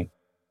time, then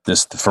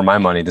this, for my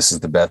money, this is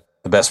the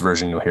best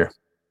version you'll hear.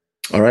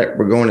 All right,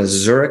 we're going to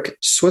Zurich,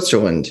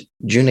 Switzerland,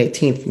 June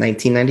 18th,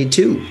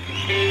 1992.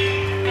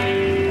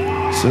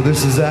 So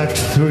this is Act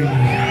 3.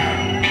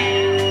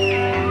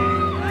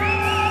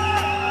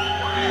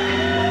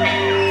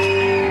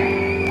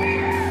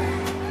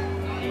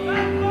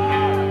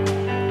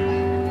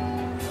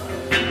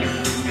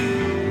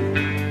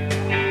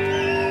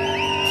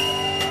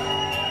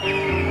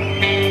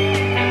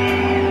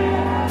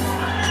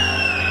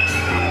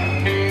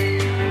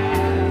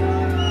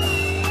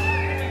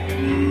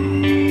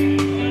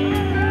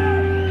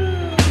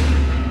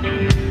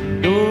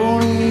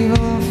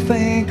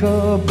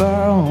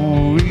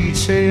 About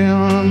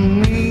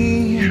reaching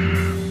me,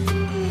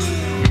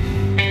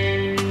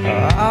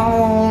 I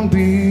won't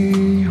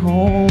be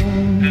home.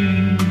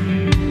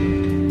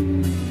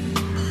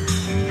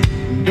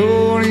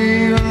 Don't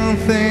even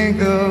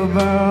think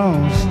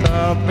about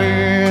stopping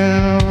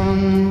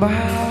by.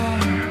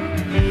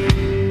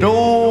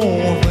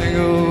 Don't think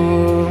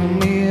of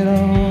me at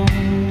all.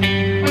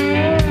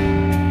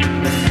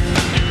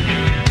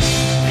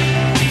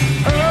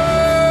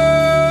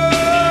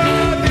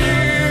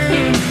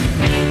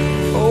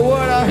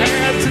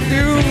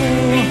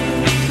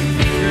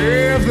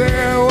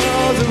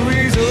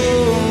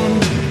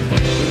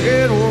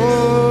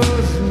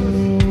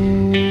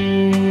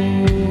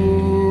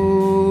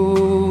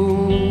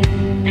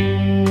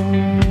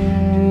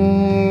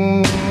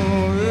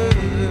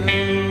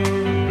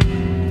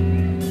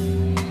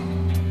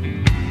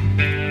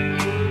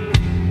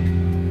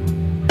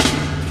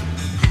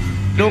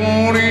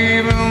 Don't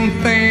even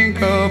think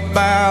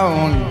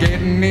about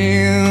getting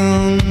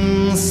inside.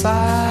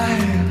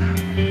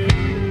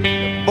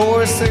 The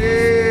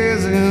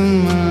voices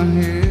in my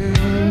head.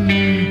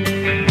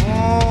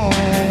 Oh,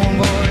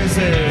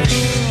 voices.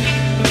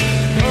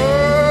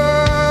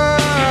 Oh,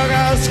 I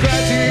got scratched.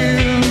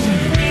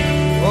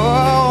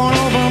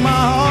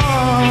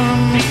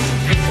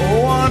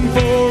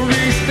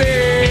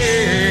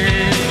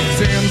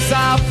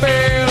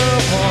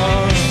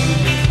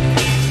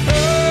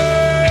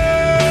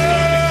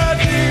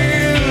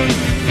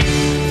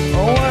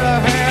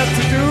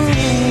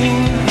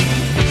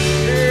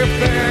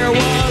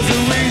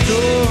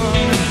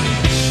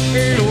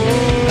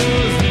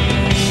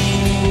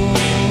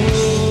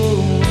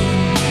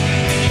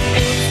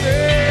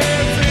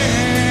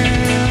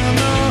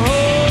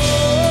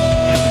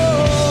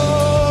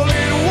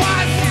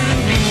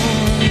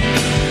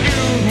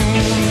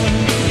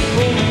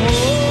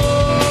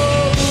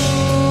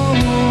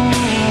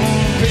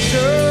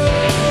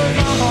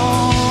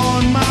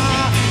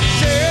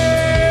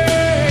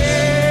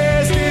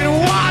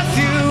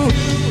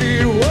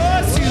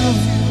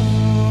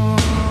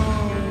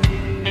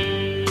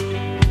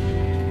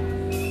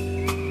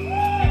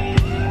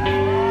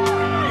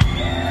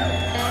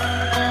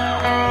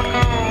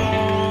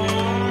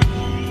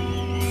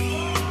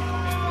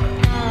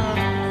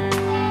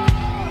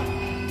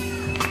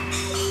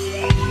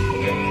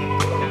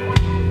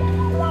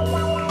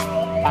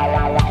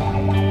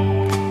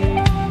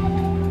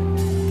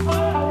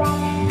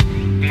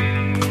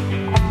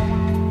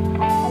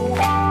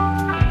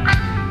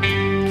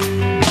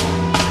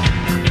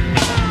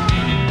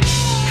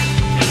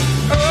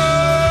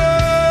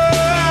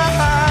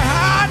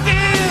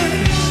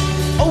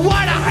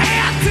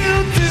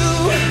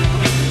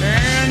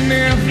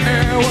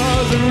 There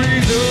was a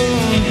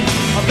reason,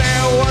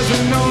 there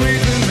wasn't no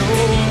reason, no.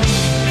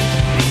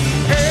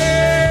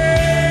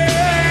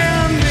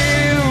 And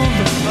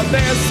if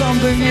there's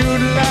something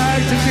you'd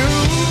like to do,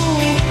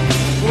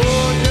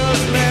 oh,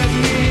 just let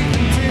me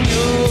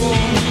continue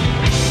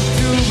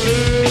to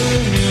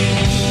bring you.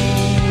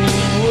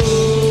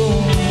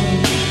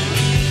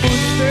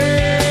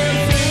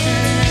 Footsteps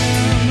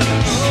in the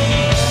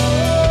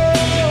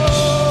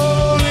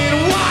hole, it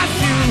was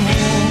you.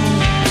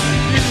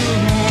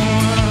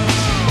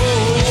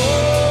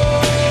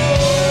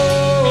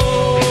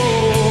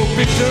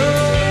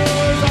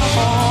 Pictures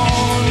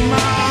on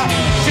my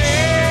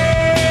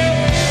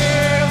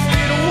chest.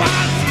 It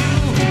was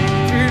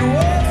you.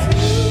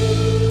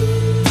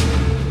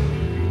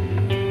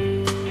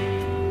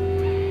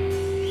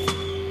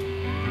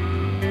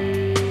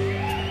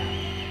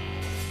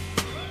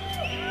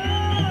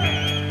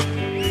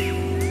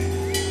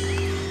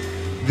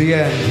 The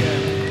end.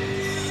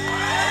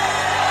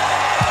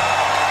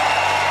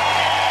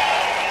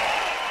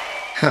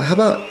 How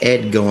about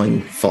Ed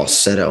going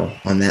falsetto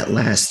on that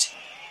last?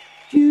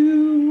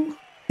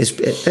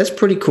 That's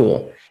pretty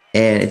cool,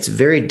 and it's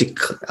very.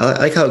 I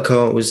like how it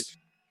goes.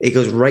 It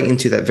goes right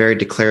into that very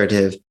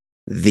declarative.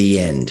 The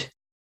end.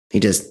 He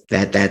just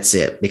that's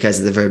it, because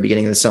at the very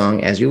beginning of the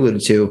song, as you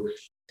alluded to.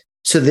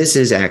 So this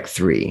is Act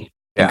 3.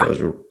 Yeah. It goes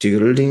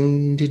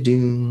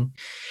doo-doo-doo-doo-doo.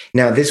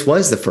 Now this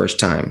was the first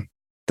time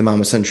the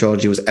Mama Son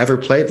trilogy was ever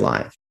played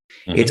live.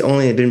 Mm-hmm. It's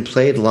only been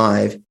played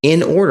live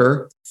in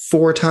order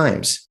 4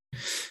 times.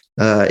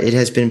 It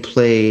has been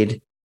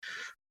played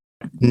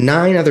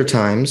 9 other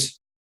times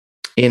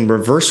in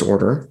reverse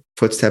order,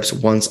 Footsteps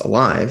Once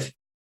Alive.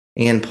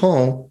 And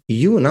Paul,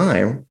 you and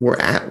I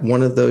were at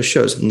one of those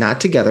shows,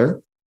 not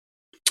together,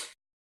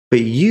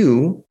 but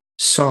you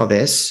saw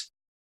this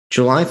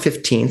July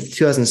 15th,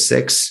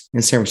 2006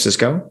 in San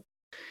Francisco.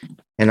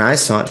 And I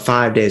saw it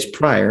 5 days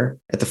prior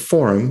at the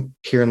Forum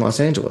here in Los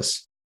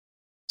Angeles.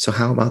 So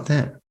how about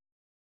that?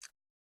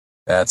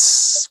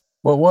 That's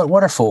what a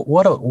wonderful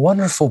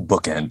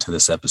bookend to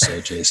this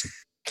episode, Jason.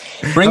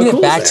 Bringing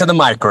it back to the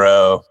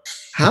micro.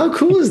 How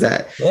cool is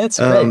that? It's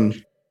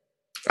great.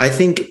 I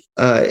think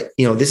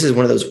this is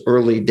one of those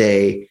early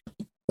day,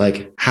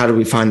 like, how do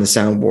we find the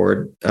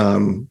soundboard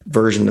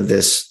version of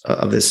this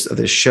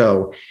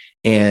show?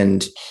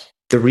 And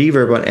the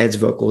reverb on Ed's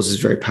vocals is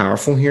very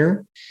powerful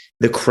here.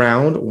 The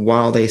crowd,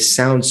 while they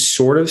sound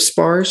sort of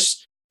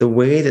sparse, the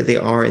way that they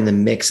are in the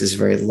mix is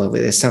very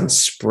lovely. They sound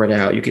spread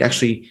out. You can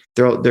actually,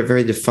 they're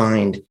very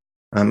defined,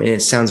 and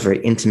it sounds very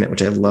intimate,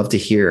 which I love to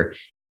hear.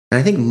 And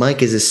I think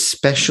Mike is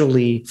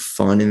especially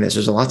fun in this.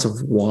 There's lots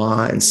of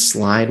wah and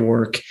slide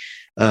work,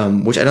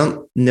 which I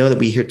don't know that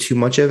we hear too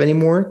much of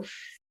anymore.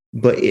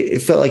 But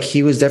it felt like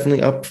he was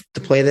definitely up to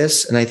play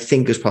this. And I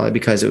think it was probably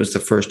because it was the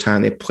first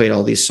time they played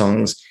all these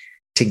songs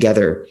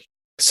together.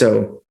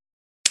 So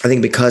I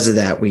think because of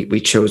that,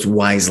 we chose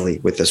wisely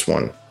with this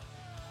one.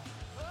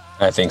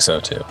 I think so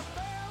too.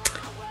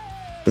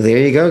 There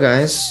you go,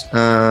 guys.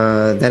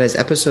 That is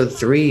episode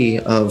 3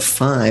 of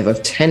 5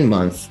 of 10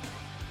 month.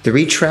 The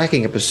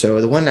retracking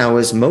episode, the one I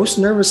was most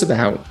nervous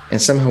about,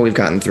 and somehow we've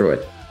gotten through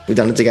it. We've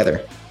done it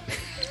together.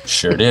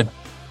 Sure did.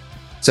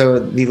 So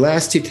the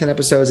last 10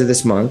 episodes of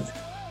this month,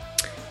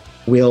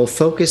 we'll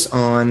focus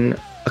on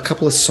a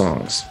couple of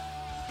songs.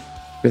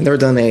 We've never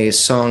done a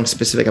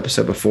song-specific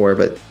episode before,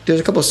 but there's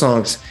a couple of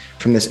songs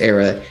from this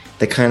era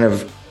that kind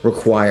of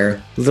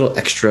require a little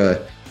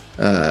extra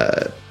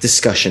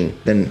discussion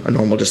than a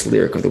normal just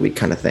lyric of the week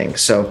kind of thing.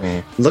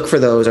 So look for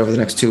those over the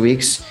next 2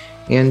 weeks.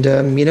 And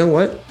you know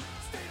what?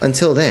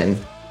 Until then,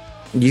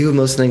 you've been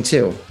listening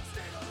to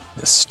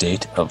The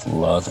State of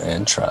Love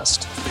and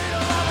Trust.